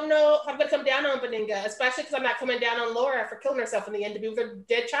I don't know if I'm going to come down on Beninga, especially because I'm not coming down on Laura for killing herself in the end to be with her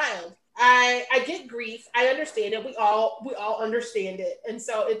dead child. I get grief. I understand it. We all understand it. And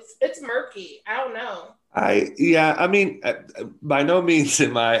so it's murky. I don't know. I mean, by no means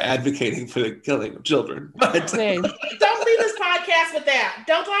am I advocating for the killing of children. But Same. Don't leave this podcast with that.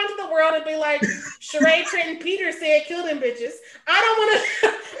 Don't go into the world and be like, Sheree Trenton Peters said, kill them bitches. I don't want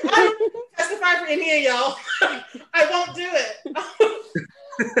to testify for any of y'all. I won't do it.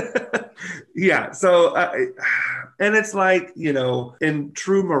 Yeah. So, and it's like, in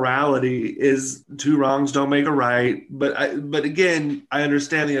true morality is two wrongs don't make a right. But again, I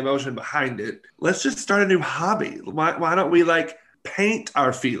understand the emotion behind it. Let's just start a new hobby. Why don't we like paint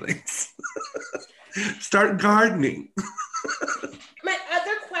our feelings? Start gardening. My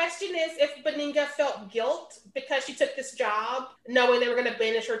other question is if Beninga felt guilt because she took this job knowing they were going to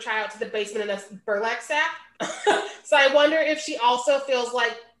banish her child to the basement in a burlap sack. So I wonder if she also feels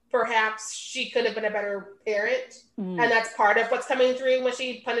like perhaps she could have been a better parent. And that's part of what's coming through when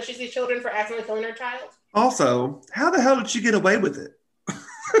she punishes these children for accidentally killing her child. Also, how the hell did she get away with it?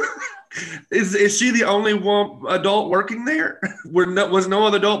 Is she the only one adult working there? Was no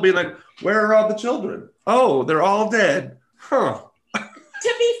other adult being like, where are all the children? Oh, they're all dead. Huh.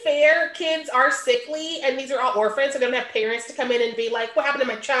 To be fair, kids are sickly and these are all orphans, so they don't have parents to come in and be like, what happened to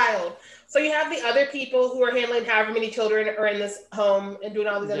my child? So you have the other people who are handling however many children are in this home and doing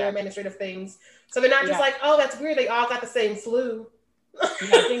all these other administrative things. So they're not just like, oh, that's weird. They all got the same flu.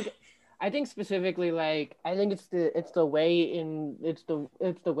 I think specifically, like, I think it's the way in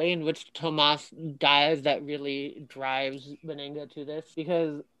which Tomas dies that really drives Beninga to this,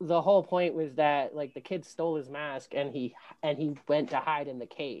 because the whole point was that like the kid stole his mask and he went to hide in the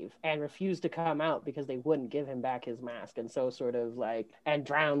cave and refused to come out because they wouldn't give him back his mask, and so sort of like and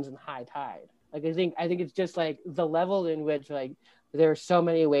drowns in high tide. Like I think it's just like the level in which like there are so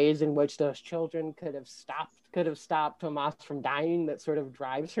many ways in which those children could have stopped Tomas from dying that sort of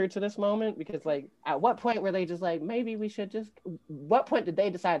drives her to this moment, because like at what point were they just like, maybe we should just, what point did they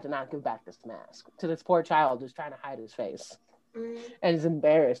decide to not give back this mask to this poor child who's trying to hide his face and is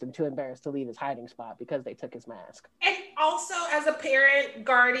embarrassed and too embarrassed to leave his hiding spot because they took his mask? And also as a parent,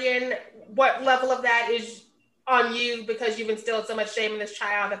 guardian, what level of that is on you because you've instilled so much shame in this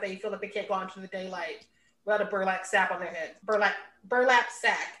child that they feel like they can't go out into the daylight without a burlap sack on their head. Burlap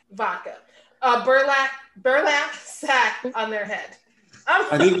sack vodka. Burlap sack on their head.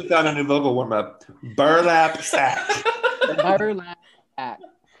 I think we found a new vocal warm up. Burlap sack. Burlap sack.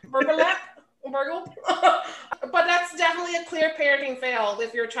 Burlap. But that's definitely a clear parenting fail.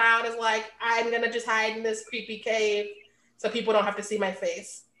 If your child is like, I'm gonna just hide in this creepy cave so people don't have to see my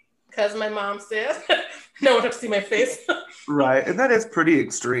face, because my mom says no one has to see my face. Right, and that is pretty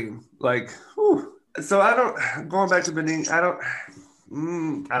extreme. Like, whew. So going back to Benin, I don't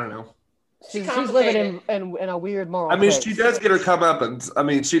know. She's living in a weird moral. I mean, she does get her comeuppance. I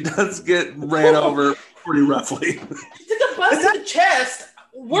mean, she does get ran over pretty roughly. She took a bus to the chest.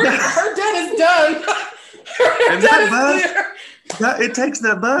 Her debt is done. And that bus, it takes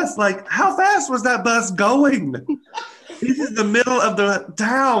that bus. Like, how fast was that bus going? This is the middle of the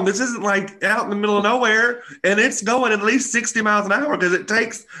town. This isn't like out in the middle of nowhere. And it's going at least 60 miles an hour because it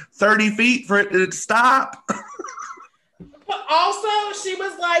takes 30 feet for it to stop. But also, she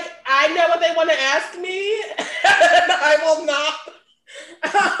was like, I know what they want to ask me, and I will not.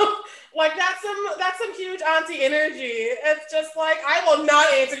 Like, that's some huge auntie energy. It's just like, I will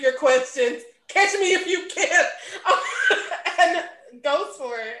not answer your questions. Catch me if you can. And goes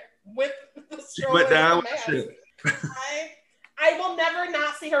for it with the stroller. She went down with shit. I will never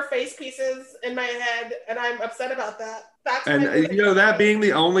not see her face pieces in my head, and I'm upset about that. That being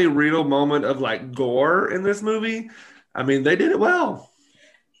the only real moment of like gore in this movie, I mean, they did it well.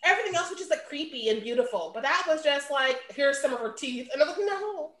 Everything else was just like creepy and beautiful, but that was just like, here's some of her teeth, and I was like,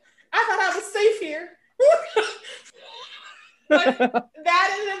 no, I thought I was safe here. Like, that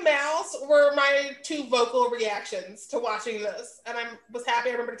and the mouse were my two vocal reactions to watching this, and I was happy.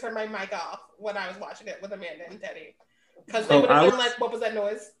 I remember to turn my mic off when I was watching it with Amanda and Teddy, because they would have been like, "What was that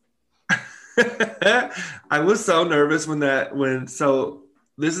noise?" I was so nervous so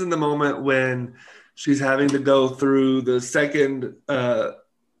this is the moment when she's having to go through the second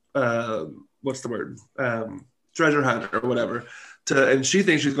what's the word, treasure hunt or whatever, and she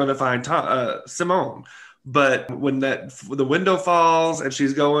thinks she's going to find Simone. But when the window falls and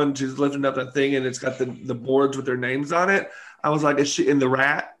she's lifting up that thing and it's got the boards with their names on it, I was like, is she in the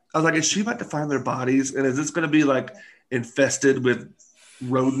rat? I was like, is she about to find their bodies? And is this going to be like infested with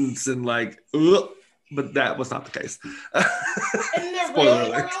rodents and like, ugh? But that was not the case. In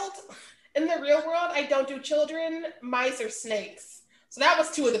the real world, I don't do children, mice, or snakes. So that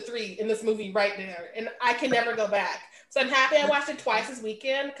was 2 of the 3 in this movie right there. And I can never go back. So I'm happy I watched it twice this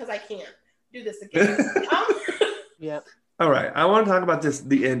weekend because I can't do this again. Yeah. All right. I want to talk about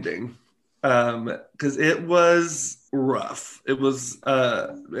the ending. Because it was rough. It was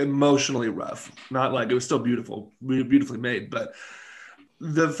emotionally rough. Not like it was still beautifully made, but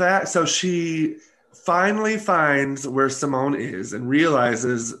so she finally finds where Simone is and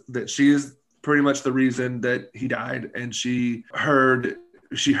realizes that she is pretty much the reason that he died, and she heard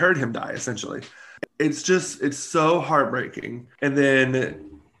him die, essentially. It's so heartbreaking. And then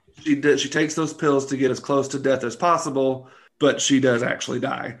she takes those pills to get as close to death as possible, but she does actually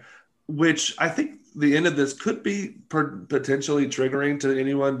die, which I think the end of this could be potentially triggering to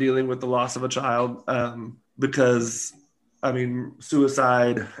anyone dealing with the loss of a child, because I mean,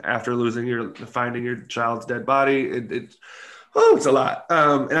 suicide after finding your child's dead body, it's a lot.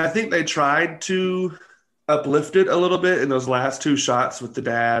 And I think they tried to uplift it a little bit in those last 2 shots with the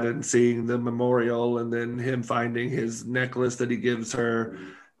dad and seeing the memorial, and then him finding his necklace that he gives her,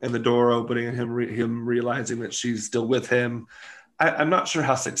 and the door opening, and him realizing that she's still with him. I'm not sure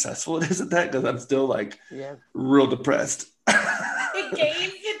how successful it is at that, because I'm still like real depressed. It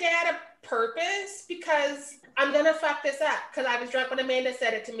gave the dad a purpose, because I'm gonna fuck this up because I was drunk when Amanda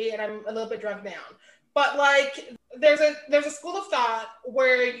said it to me, and I'm a little bit drunk now. But like, there's a school of thought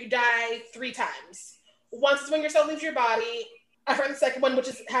where you die 3 times. Once is when your soul leaves your body. I heard the second one, which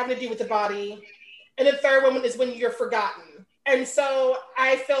is having to do with the body, and the third one is when you're forgotten. And so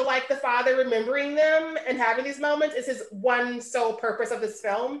I feel like the father remembering them and having these moments is his one sole purpose of this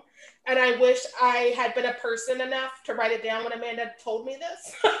film. And I wish I had been a person enough to write it down when Amanda told me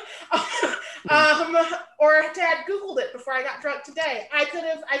this. Or to had Googled it before I got drunk today. I could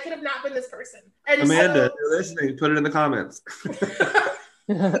have not been this person. And Amanda, if you're listening, put it in the comments.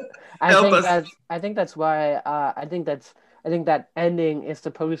 I think that ending is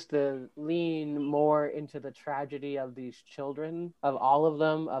supposed to lean more into the tragedy of these children, of all of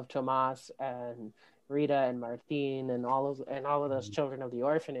them, of Tomas and Rita and Martine and all of those children of the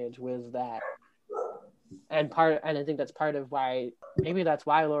orphanage, was that, and I think that's part of why, maybe that's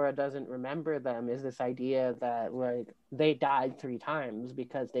why Laura doesn't remember them, is this idea that like they died 3 times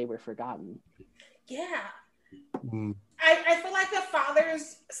because they were forgotten. Yeah. I feel like the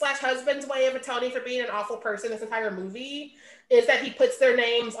father's / husband's way of atoning for being an awful person this entire movie is that he puts their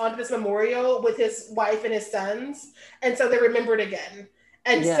names onto this memorial with his wife and his sons, and so they're remembered again.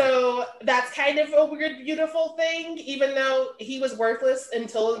 And so that's kind of a weird, beautiful thing, even though he was worthless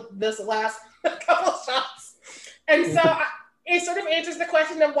until this last couple shots. And so it sort of answers the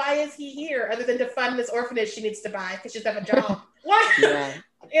question of why is he here, other than to fund this orphanage she needs to buy because she doesn't have a job. What?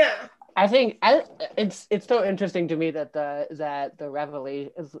 Yeah. I think it's so interesting to me that the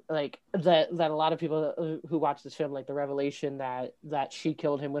revelation is like that a lot of people who watch this film, like the revelation that she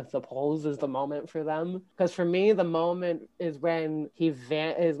killed him with the poles is the moment for them. Because for me, the moment is when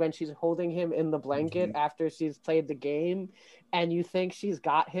she's holding him in the blanket after she's played the game, and you think she's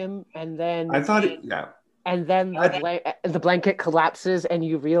got him, and then And then the blanket collapses, and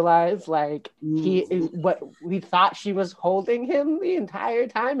you realize, like, what we thought she was holding him the entire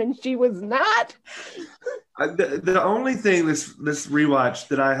time, and she was not. The only thing this rewatch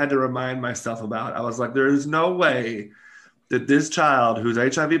that I had to remind myself about, I was like, there is no way that this child who's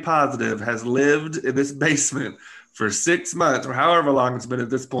HIV positive has lived in this basement for 6 months or however long it's been at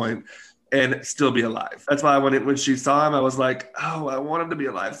this point and still be alive. That's why when she saw him, I was like, oh, I want him to be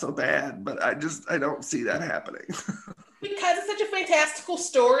alive so bad, but I don't see that happening. Because it's such a fantastical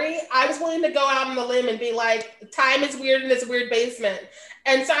story, I was willing to go out on the limb and be like, time is weird in this weird basement.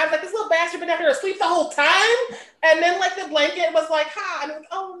 And so I was like, this little bastard been out here asleep the whole time? And then like the blanket was like, ha, and I was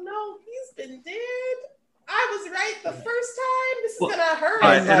like, oh no, he's been dead. I was right the first time. This is gonna hurt.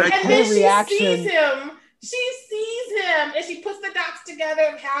 Right, and then she sees him. She sees him, and she puts the dots together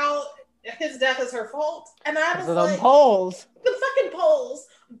of how his death is her fault. And I was like, poles. The fucking poles.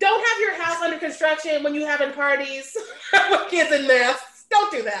 Don't have your house under construction when you having parties with kids in there.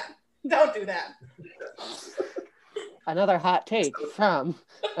 Don't do that. Don't do that. Another hot take from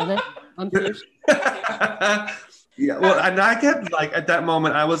Yeah, well, and I kept like at that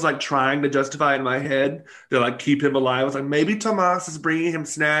moment, I was like trying to justify in my head to like keep him alive. I was like, maybe Tomas is bringing him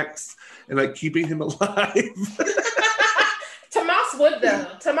snacks and like keeping him alive. Tomas would though.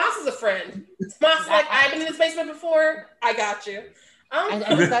 Tomas is a friend. Tomas like, I've been in this basement before. I got you.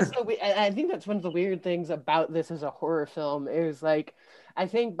 I think that's one of the weird things about this as a horror film is like, I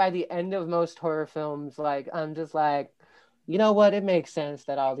think by the end of most horror films, like I'm just like, you know what? It makes sense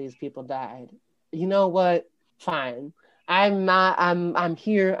that all these people died. You know what? Fine. I'm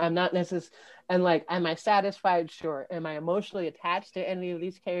here. I'm not necessarily, and like, am I satisfied? Sure. Am I emotionally attached to any of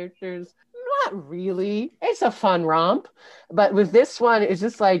these characters? Not really. It's a fun romp. But with this one, it's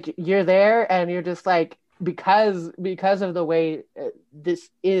just like, you're there and you're just like, because of the way this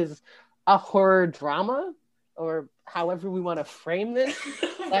is a horror drama, or however we want to frame this,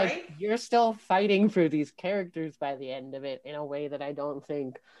 like right? You're still fighting for these characters by the end of it in a way that I don't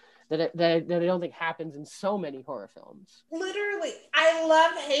think happens in so many horror films. Literally,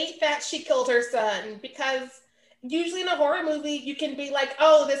 I hate that she killed her son, because usually in a horror movie you can be like,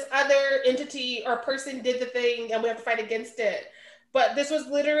 oh, this other entity or person did the thing and we have to fight against it. But this was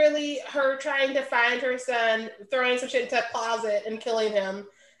literally her trying to find her son, throwing some shit into a closet and killing him,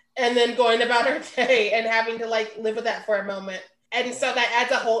 and then going about her day and having to like live with that for a moment. And so that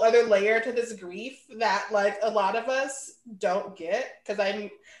adds a whole other layer to this grief that like a lot of us don't get, because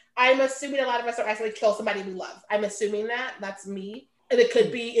I'm assuming a lot of us don't actually kill somebody we love. I'm assuming that's me, and it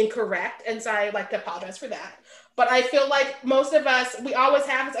could be incorrect, and so I like to apologize for that. But I feel like most of us, we always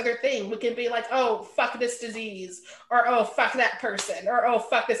have this other thing. We can be like, oh, fuck this disease, or oh, fuck that person, or oh,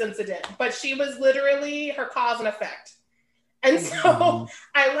 fuck this incident. But she was literally her cause and effect. And so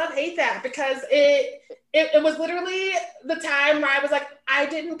I hate that, because it was literally the time where I was like, I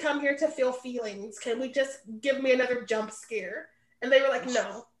didn't come here to feel feelings. Can we just give me another jump scare? And they were like,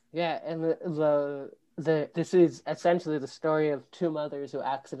 no. Yeah, and this is essentially the story of two mothers who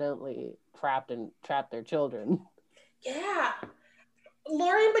accidentally trapped their children. Yeah.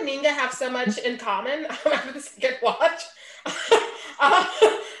 Lori and Beninga have so much in common after the second watch.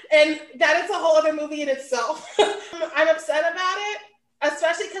 And that is a whole other movie in itself. I'm upset about it,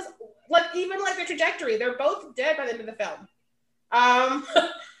 especially because even their trajectory, they're both dead by the end of the film.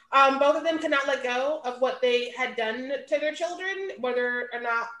 Both of them could not let go of what they had done to their children, whether or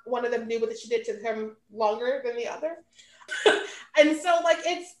not one of them knew what she did to him longer than the other. And so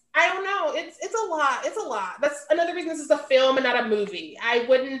I don't know. It's a lot. It's a lot. That's another reason this is a film and not a movie. I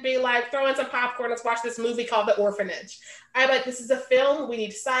wouldn't be like, throw in some popcorn, let's watch this movie called The Orphanage. I'm like, this is a film. We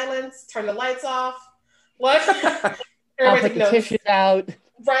need silence. Turn the lights off. What? I'll put the tissues out.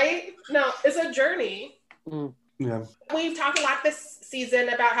 Right? No, it's a journey. Yeah. We've talked a lot this season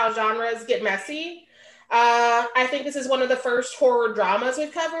about how genres get messy. I think this is one of the first horror dramas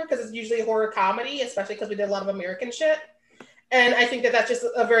we've covered, because it's usually a horror comedy, especially because we did a lot of American shit. And I think that's just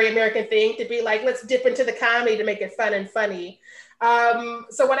a very American thing to be like, let's dip into the comedy to make it fun and funny.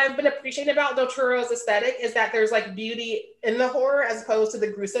 So what I've been appreciating about Del Toro's aesthetic is that there's beauty in the horror as opposed to the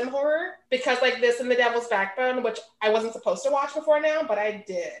gruesome horror. Because this and The Devil's Backbone, which I wasn't supposed to watch before now, but I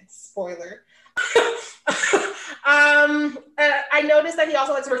did. Spoiler. I noticed that he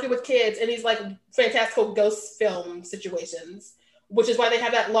also likes working with kids in these fantastical ghost film situations, which is why they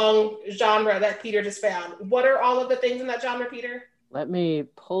have that long genre that Peter just found. What are all of the things in that genre, Peter? Let me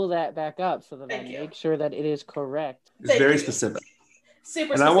pull that back up so that make sure that it is correct. It's very specific.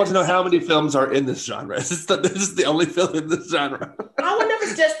 Super and specific. I want to know how many films are in this genre. This is the only film in this genre. I wonder if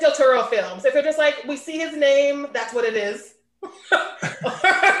it's just Del Toro films. If they're just we see his name, that's what it is.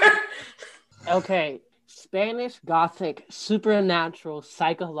 Okay, Spanish Gothic supernatural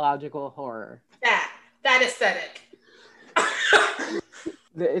psychological horror. That aesthetic.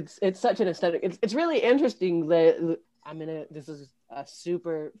 It's such an aesthetic. It's really interesting that this is a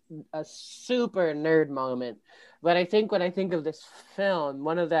super nerd moment, but I think when I think of this film,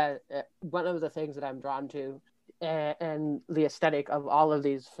 one of the things that I'm drawn to, and the aesthetic of all of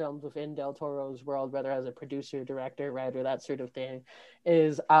these films within Del Toro's world, whether as a producer, director, writer, that sort of thing,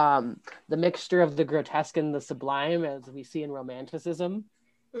 is the mixture of the grotesque and the sublime, as we see in Romanticism.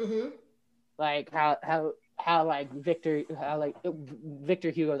 Mm-hmm. Like how Victor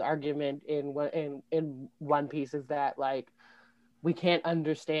Hugo's argument in One Piece is that like we can't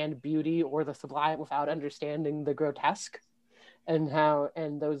understand beauty or the sublime without understanding the grotesque, and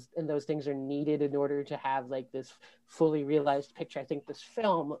those things are needed in order to have like this fully realized picture. I think this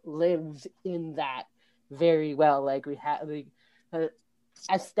film lives in that very well. Like we have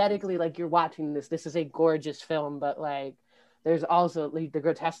aesthetically, like you're watching this is a gorgeous film, but like there's also like the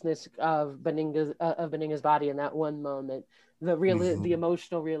grotesqueness of Beninga's body in that one moment, the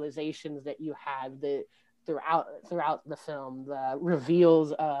emotional realizations that you have throughout the film, the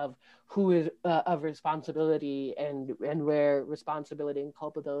reveals of who is of responsibility and where responsibility and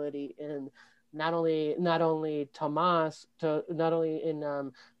culpability in not only in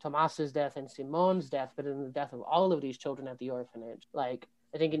Tomas's death and Simone's death, but in the death of all of these children at the orphanage. Like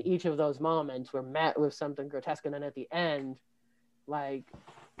I think in each of those moments we're met with something grotesque, and then at the end, like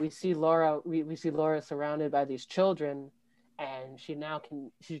we see Laura surrounded by these children, and she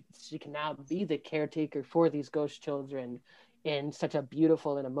can now be the caretaker for these ghost children in such a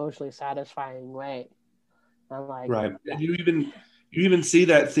beautiful and emotionally satisfying way. I'm like, right. And you even see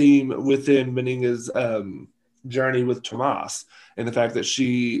that theme within Meninga's journey with Tomas, and the fact that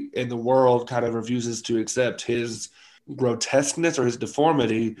she in the world kind of refuses to accept his grotesqueness or his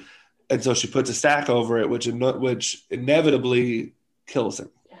deformity, and so she puts a sack over it, which inevitably kills him.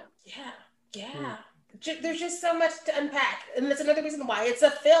 Yeah. There's just so much to unpack, and that's another reason why it's a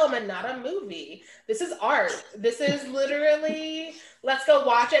film and not a movie. This is art. This is literally, let's go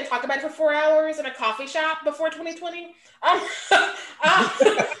watch it and talk about it for 4 hours in a coffee shop before 2020.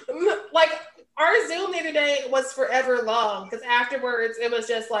 Like our Zoom the other day was forever long, because afterwards it was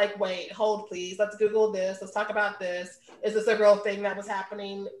just like, wait, hold please, let's Google this, let's talk about this. Is this a real thing that was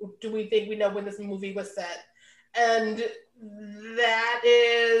happening? Do we think we know when this movie was set? And that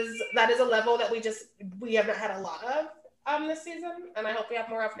is a level that we haven't had a lot of this season, and I hope we have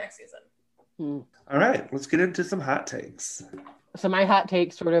more of next season. All right, let's get into some hot takes. So my hot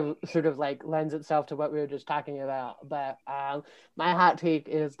take sort of like lends itself to what we were just talking about, but my hot take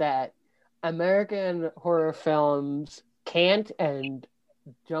is that American horror films can't and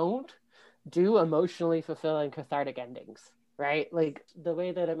don't do emotionally fulfilling cathartic endings, right? Like the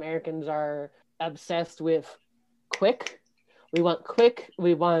way that Americans are obsessed with quick. We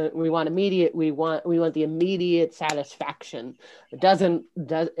want immediate. We want the immediate satisfaction. It doesn't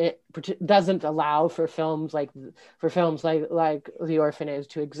allow for films like The Orphanage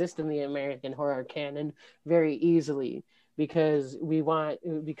to exist in the American horror canon very easily, because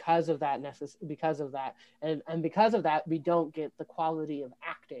because of that we don't get the quality of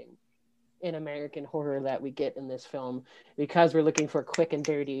acting in American horror that we get in this film, because we're looking for quick and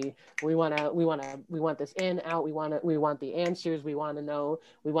dirty. We want this in, out. We want the answers. We want to know.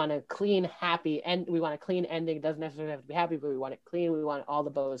 We want a clean, happy, and we want a clean ending. It doesn't necessarily have to be happy, but we want it clean. We want all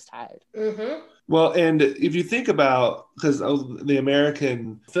the bows tied. Mm-hmm. Well, and if you think about, because the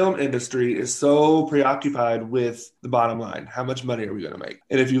American film industry is so preoccupied with the bottom line, how much money are we going to make?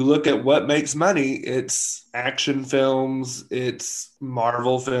 And if you look at what makes money, it's action films, it's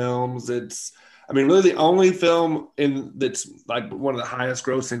Marvel films, really the only film that's like one of the highest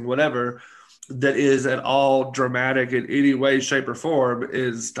grossing whatever that is at all dramatic in any way, shape, or form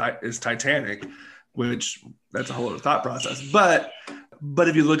is Titanic, which that's a whole other thought process. But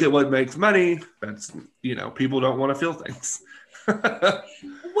if you look at what makes money, that's, people don't want to feel things.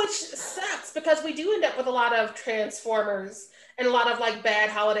 Which sucks, because we do end up with a lot of Transformers and a lot of like bad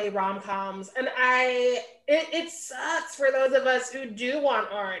holiday rom-coms. And it sucks for those of us who do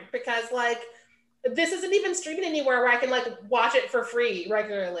want art, because like this isn't even streaming anywhere where I can like watch it for free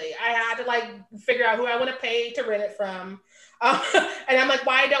regularly. I had to like figure out who I want to pay to rent it from. And I'm like,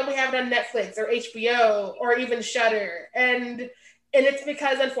 why don't we have it on Netflix or HBO or even Shudder? And it's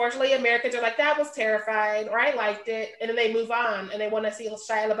because, unfortunately, Americans are like, that was terrifying, or I liked it, and then they move on, and they want to see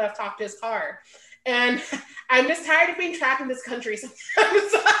Shia LaBeouf talk to his car. And I'm just tired of being trapped in this country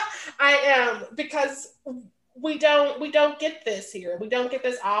sometimes. I am, because we don't get this here. We don't get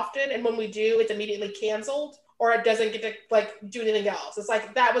this often, and when we do, it's immediately canceled or it doesn't get to like do anything else. It's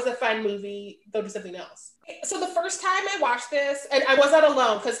like, that was a fun movie, go do something else. So the first time I watched this, and I was not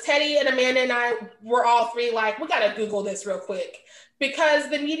alone, because Teddy and Amanda and I were all three like, we gotta Google this real quick.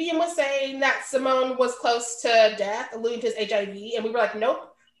 Because the medium was saying that Simone was close to death, alluding to his HIV, and we were like,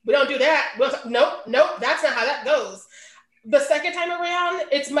 nope, we don't do that. Nope, that's not how that goes. The second time around,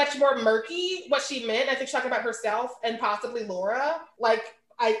 it's much more murky what she meant. I think she's talking about herself and possibly Laura. Like,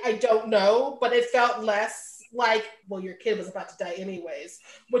 I don't know, but it felt less like, well, your kid was about to die anyways,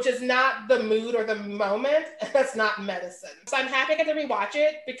 which is not the mood or the moment. That's not medicine. So I'm happy I get to rewatch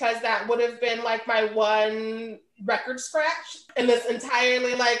it, because that would have been like my one record scratch in this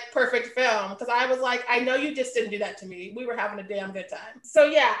entirely like perfect film, because I was like, I know you just didn't do that to me. We were having a damn good time. So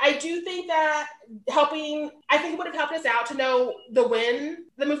yeah, I do think that I think it would have helped us out to know when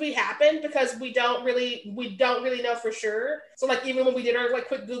the movie happened, because we don't really know for sure. So like, even when we did our like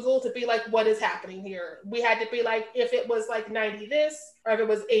quick Google to be like, what is happening here, we had to be like, if it was like 90 this or if it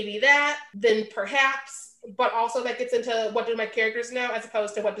was 80 that, then perhaps. But also that gets into what do my characters know as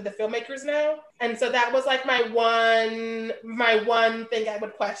opposed to what do the filmmakers know. And so that was like my one thing I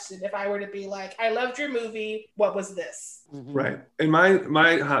would question if I were to be like, I loved your movie, what was this? Mm-hmm. Right. And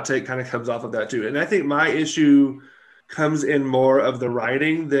my hot take kind of comes off of that too. And I think my issue comes in more of the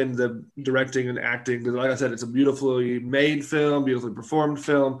writing than the directing and acting. Because like I said, it's a beautifully made film, beautifully performed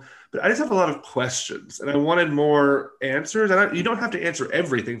film. But I just have a lot of questions, and I wanted more answers. And you don't have to answer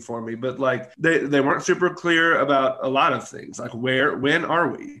everything for me, but like they weren't super clear about a lot of things, like when are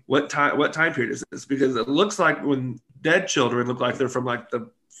we? What time period is this? Because it looks like when dead children look like they're from like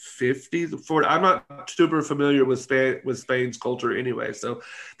the 50s, 40s. I'm not super familiar with Spain's culture anyway, so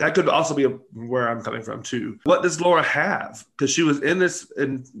that could also be where I'm coming from too. What does Laura have? Because she was in this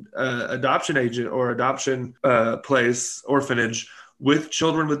adoption agent or adoption place, orphanage, with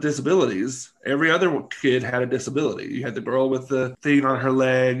children with disabilities. Every other kid had a disability. You had the girl with the thing on her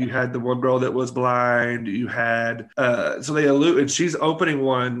leg. You had the one girl that was blind. You had, so they allude, and she's opening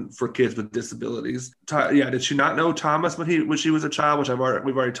one for kids with disabilities. Did she not know Thomas when she was a child, which we've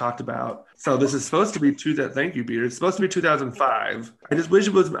already talked about. So this is supposed to be thank you, Peter. It's supposed to be 2005. I just wish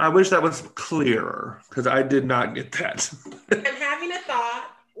I wish that was clearer, because I did not get that. I'm having a thought.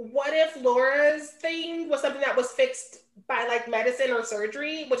 What if Laura's thing was something that was fixed by like medicine or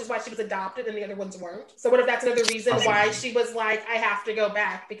surgery, which is why she was adopted and the other ones weren't? So what if that's another reason why she was like, I have to go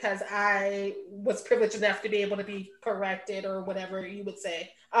back because I was privileged enough to be able to be corrected, or whatever you would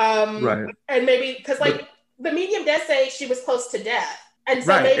say. Right. And maybe because like the medium does say she was close to death. And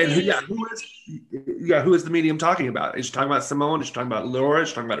so right. maybe And who is the medium talking about? Is she talking about Simone? Is she talking about Laura? Is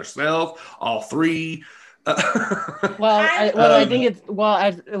she talking about herself? All three? I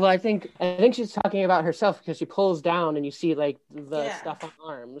think she's talking about herself, because she pulls down and you see like the stuff on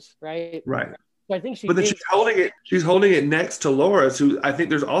arms, right? Right. So I think but then she's holding it next to Laura's, who I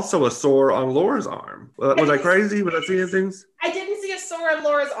think there's also a sore on Laura's arm. Was I crazy? Was I seeing things? I didn't see a sore on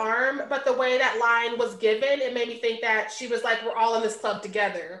Laura's arm, but the way that line was given, it made me think that she was like, we're all in this club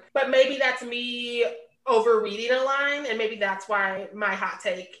together. But maybe that's me overreading a line, and maybe that's why my hot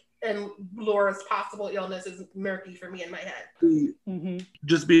take and Laura's possible illness is murky for me in my head. Mm-hmm.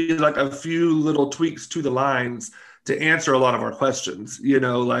 Just be like a few little tweaks to the lines to answer a lot of our questions,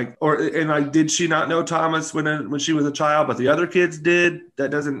 did she not know Thomas when she was a child, but the other kids did? That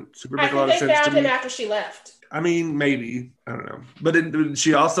doesn't super make a lot of sense to me. I think they found him after she left. I mean, maybe. I don't know. But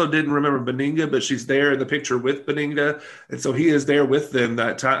she also didn't remember Beninga, but she's there in the picture with Beninga. And so he is there with them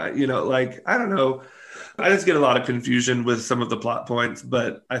that time, I don't know. I just get a lot of confusion with some of the plot points,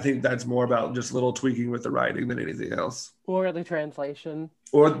 but I think that's more about just little tweaking with the writing than anything else. Or the translation.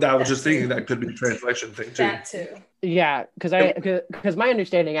 Or I was just thinking that could be a translation thing too. That too. Yeah, because my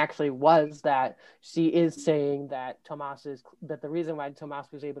understanding actually was that she is saying that the reason why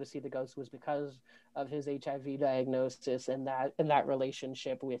Tomas was able to see the ghost was because of his HIV diagnosis, and that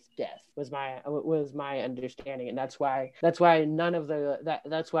relationship with death was my understanding, and that's why that's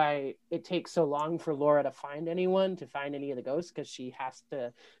why it takes so long for Laura to find any of the ghosts, because she has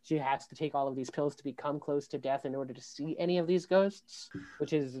to take all of these pills to become close to death in order to see any of these ghosts,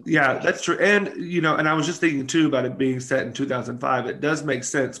 which is that's true. And and I was just thinking too about it being set in 2005. It does make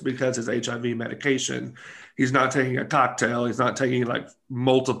sense because his HIV medication, he's not taking a cocktail, he's not taking like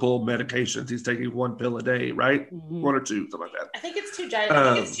multiple medications, he's taking one pill a day, right? Mm-hmm. One or two, something like that. I think it's two giant.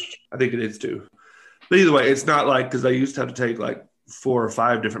 I think it is too. But either way, it's not like, because they used to have to take like 4 or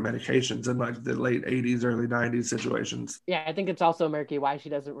 5 different medications in like the late 80s, early 90s situations. Yeah, I think it's also murky why she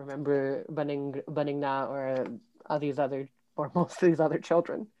doesn't remember Benigna or most of these other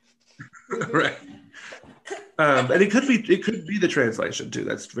children. Right. And it could be the translation too.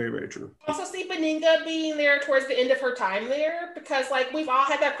 That's very, very true. Also, see Beninga being there towards the end of her time there, because like we've all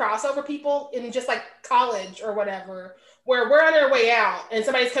had that crossover people in just like college or whatever, where we're on our way out and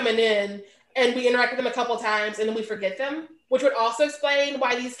somebody's coming in and we interact with them a couple times and then we forget them, which would also explain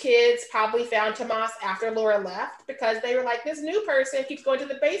why these kids probably found Tomas after Laura left, because they were like, this new person keeps going to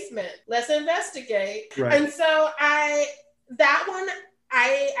the basement. Let's investigate. Right. And so that one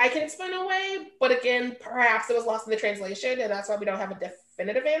I can explain away, but again, perhaps it was lost in the translation, and that's why we don't have a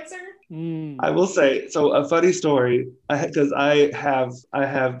definitive answer. I will say, so a funny story, because I have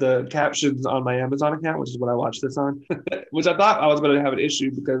the captions on my Amazon account, which is what I watched this on, which I thought I was going to have an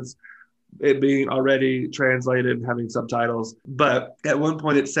issue because it being already translated and having subtitles. But at one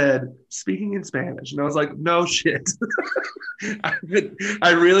point it said, speaking in Spanish. And I was like, no shit.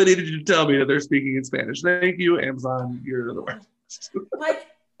 I really needed you to tell me that they're speaking in Spanish. Thank you, Amazon. You're the worst. Like,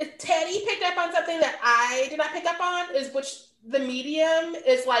 Teddy picked up on something that I did not pick up on, is which the medium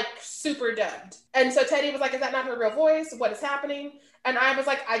is like super dubbed. And so Teddy was like, is that not her real voice? What is happening? And I was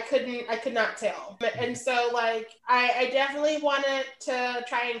like, I could not tell. And so like, I definitely wanted to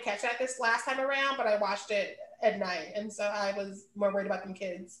try and catch that this last time around, but I watched it at night. And so I was more worried about them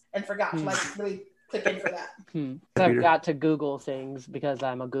kids and forgot to like really click in for that. I've got to Google things because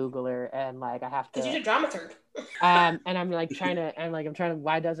I'm a Googler and like I have to. Because you're a dramaturg. And I'm trying to,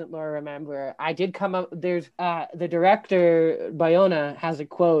 why doesn't Laura remember? I did come up, there's the director Bayona has a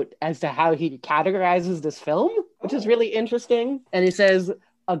quote as to how he categorizes this film, which is really interesting. And he says,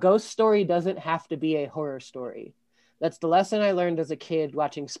 a ghost story doesn't have to be a horror story. That's the lesson I learned as a kid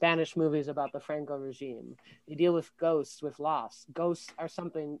watching Spanish movies about the Franco regime. They deal with ghosts, with loss. Ghosts are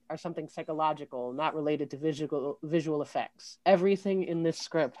something psychological, not related to visual effects. Everything in this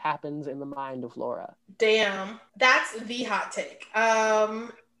script happens in the mind of Laura. Damn, that's the hot take.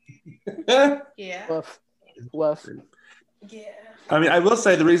 Yeah. Woof. Yeah. I mean, I will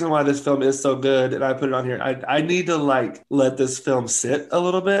say the reason why this film is so good, and I put it on here, I need to like let this film sit a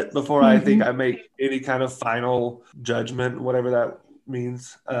little bit before I think I make any kind of final judgment, whatever that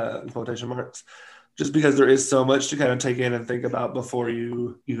means, in quotation marks, just because there is so much to kind of take in and think about before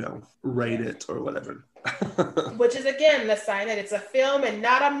you rate it or whatever. Which is again the sign that it's a film and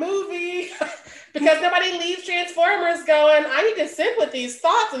not a movie, because nobody leaves Transformers going, I need to sit with these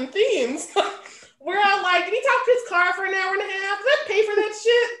thoughts and themes. We're all like, did he talk to his car for an hour and a half? Did I pay for that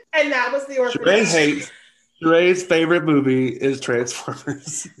shit? And that was the Orphanage. Sheray's favorite movie is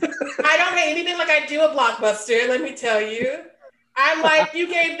Transformers. I don't hate anything like I do a Blockbuster, let me tell you. I'm like, you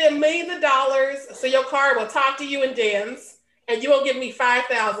gave them millions of dollars, so your car will talk to you and dance, and you will give me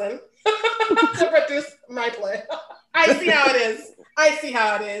 $5,000 to produce my play. I see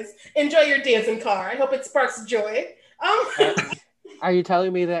how it is. Enjoy your dancing car. I hope it sparks joy. Are you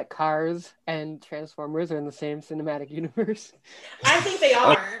telling me that Cars and Transformers are in the same cinematic universe? I think they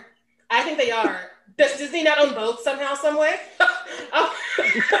are. Does Disney not own both somehow, some way?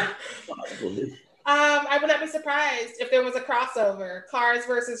 I would not be surprised if there was a crossover, Cars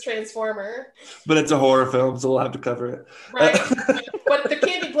versus Transformer. But it's a horror film, so we'll have to cover it. Right? But there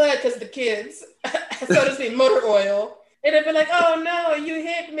can't be blood because the kids. So to speak, motor oil. It'd be like, oh no, you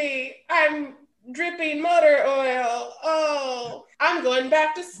hit me. I'm dripping motor oil. Oh, I'm going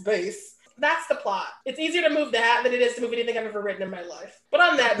back to space. That's the plot. It's easier to move that than it is to move anything I've ever written in my life. But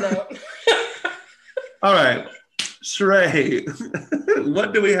on that note. All right. Sheree,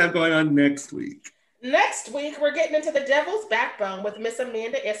 what do we have going on next week? Next week, we're getting into The Devil's Backbone with Miss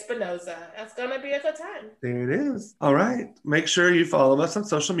Amanda Espinoza. That's going to be a good time. There it is. All right. Make sure you follow us on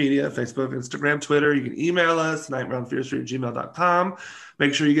social media, Facebook, Instagram, Twitter. You can email us, nightroundfearstreet@gmail.com.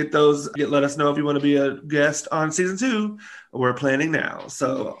 Make sure you let us know if you want to be a guest on season 2. We're planning now.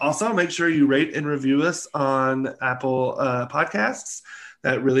 So also make sure you rate and review us on Apple Podcasts.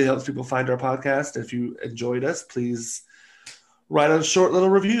 That really helps people find our podcast. If you enjoyed us, please write a short little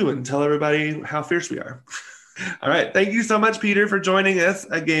review and tell everybody how fierce we are. All right. Thank you so much, Peter, for joining us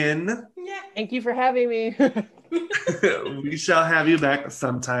again. Yeah. Thank you for having me. We shall have you back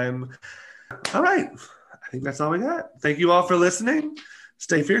sometime. All right. I think that's all we got. Thank you all for listening.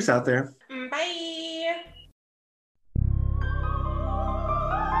 Stay fierce out there.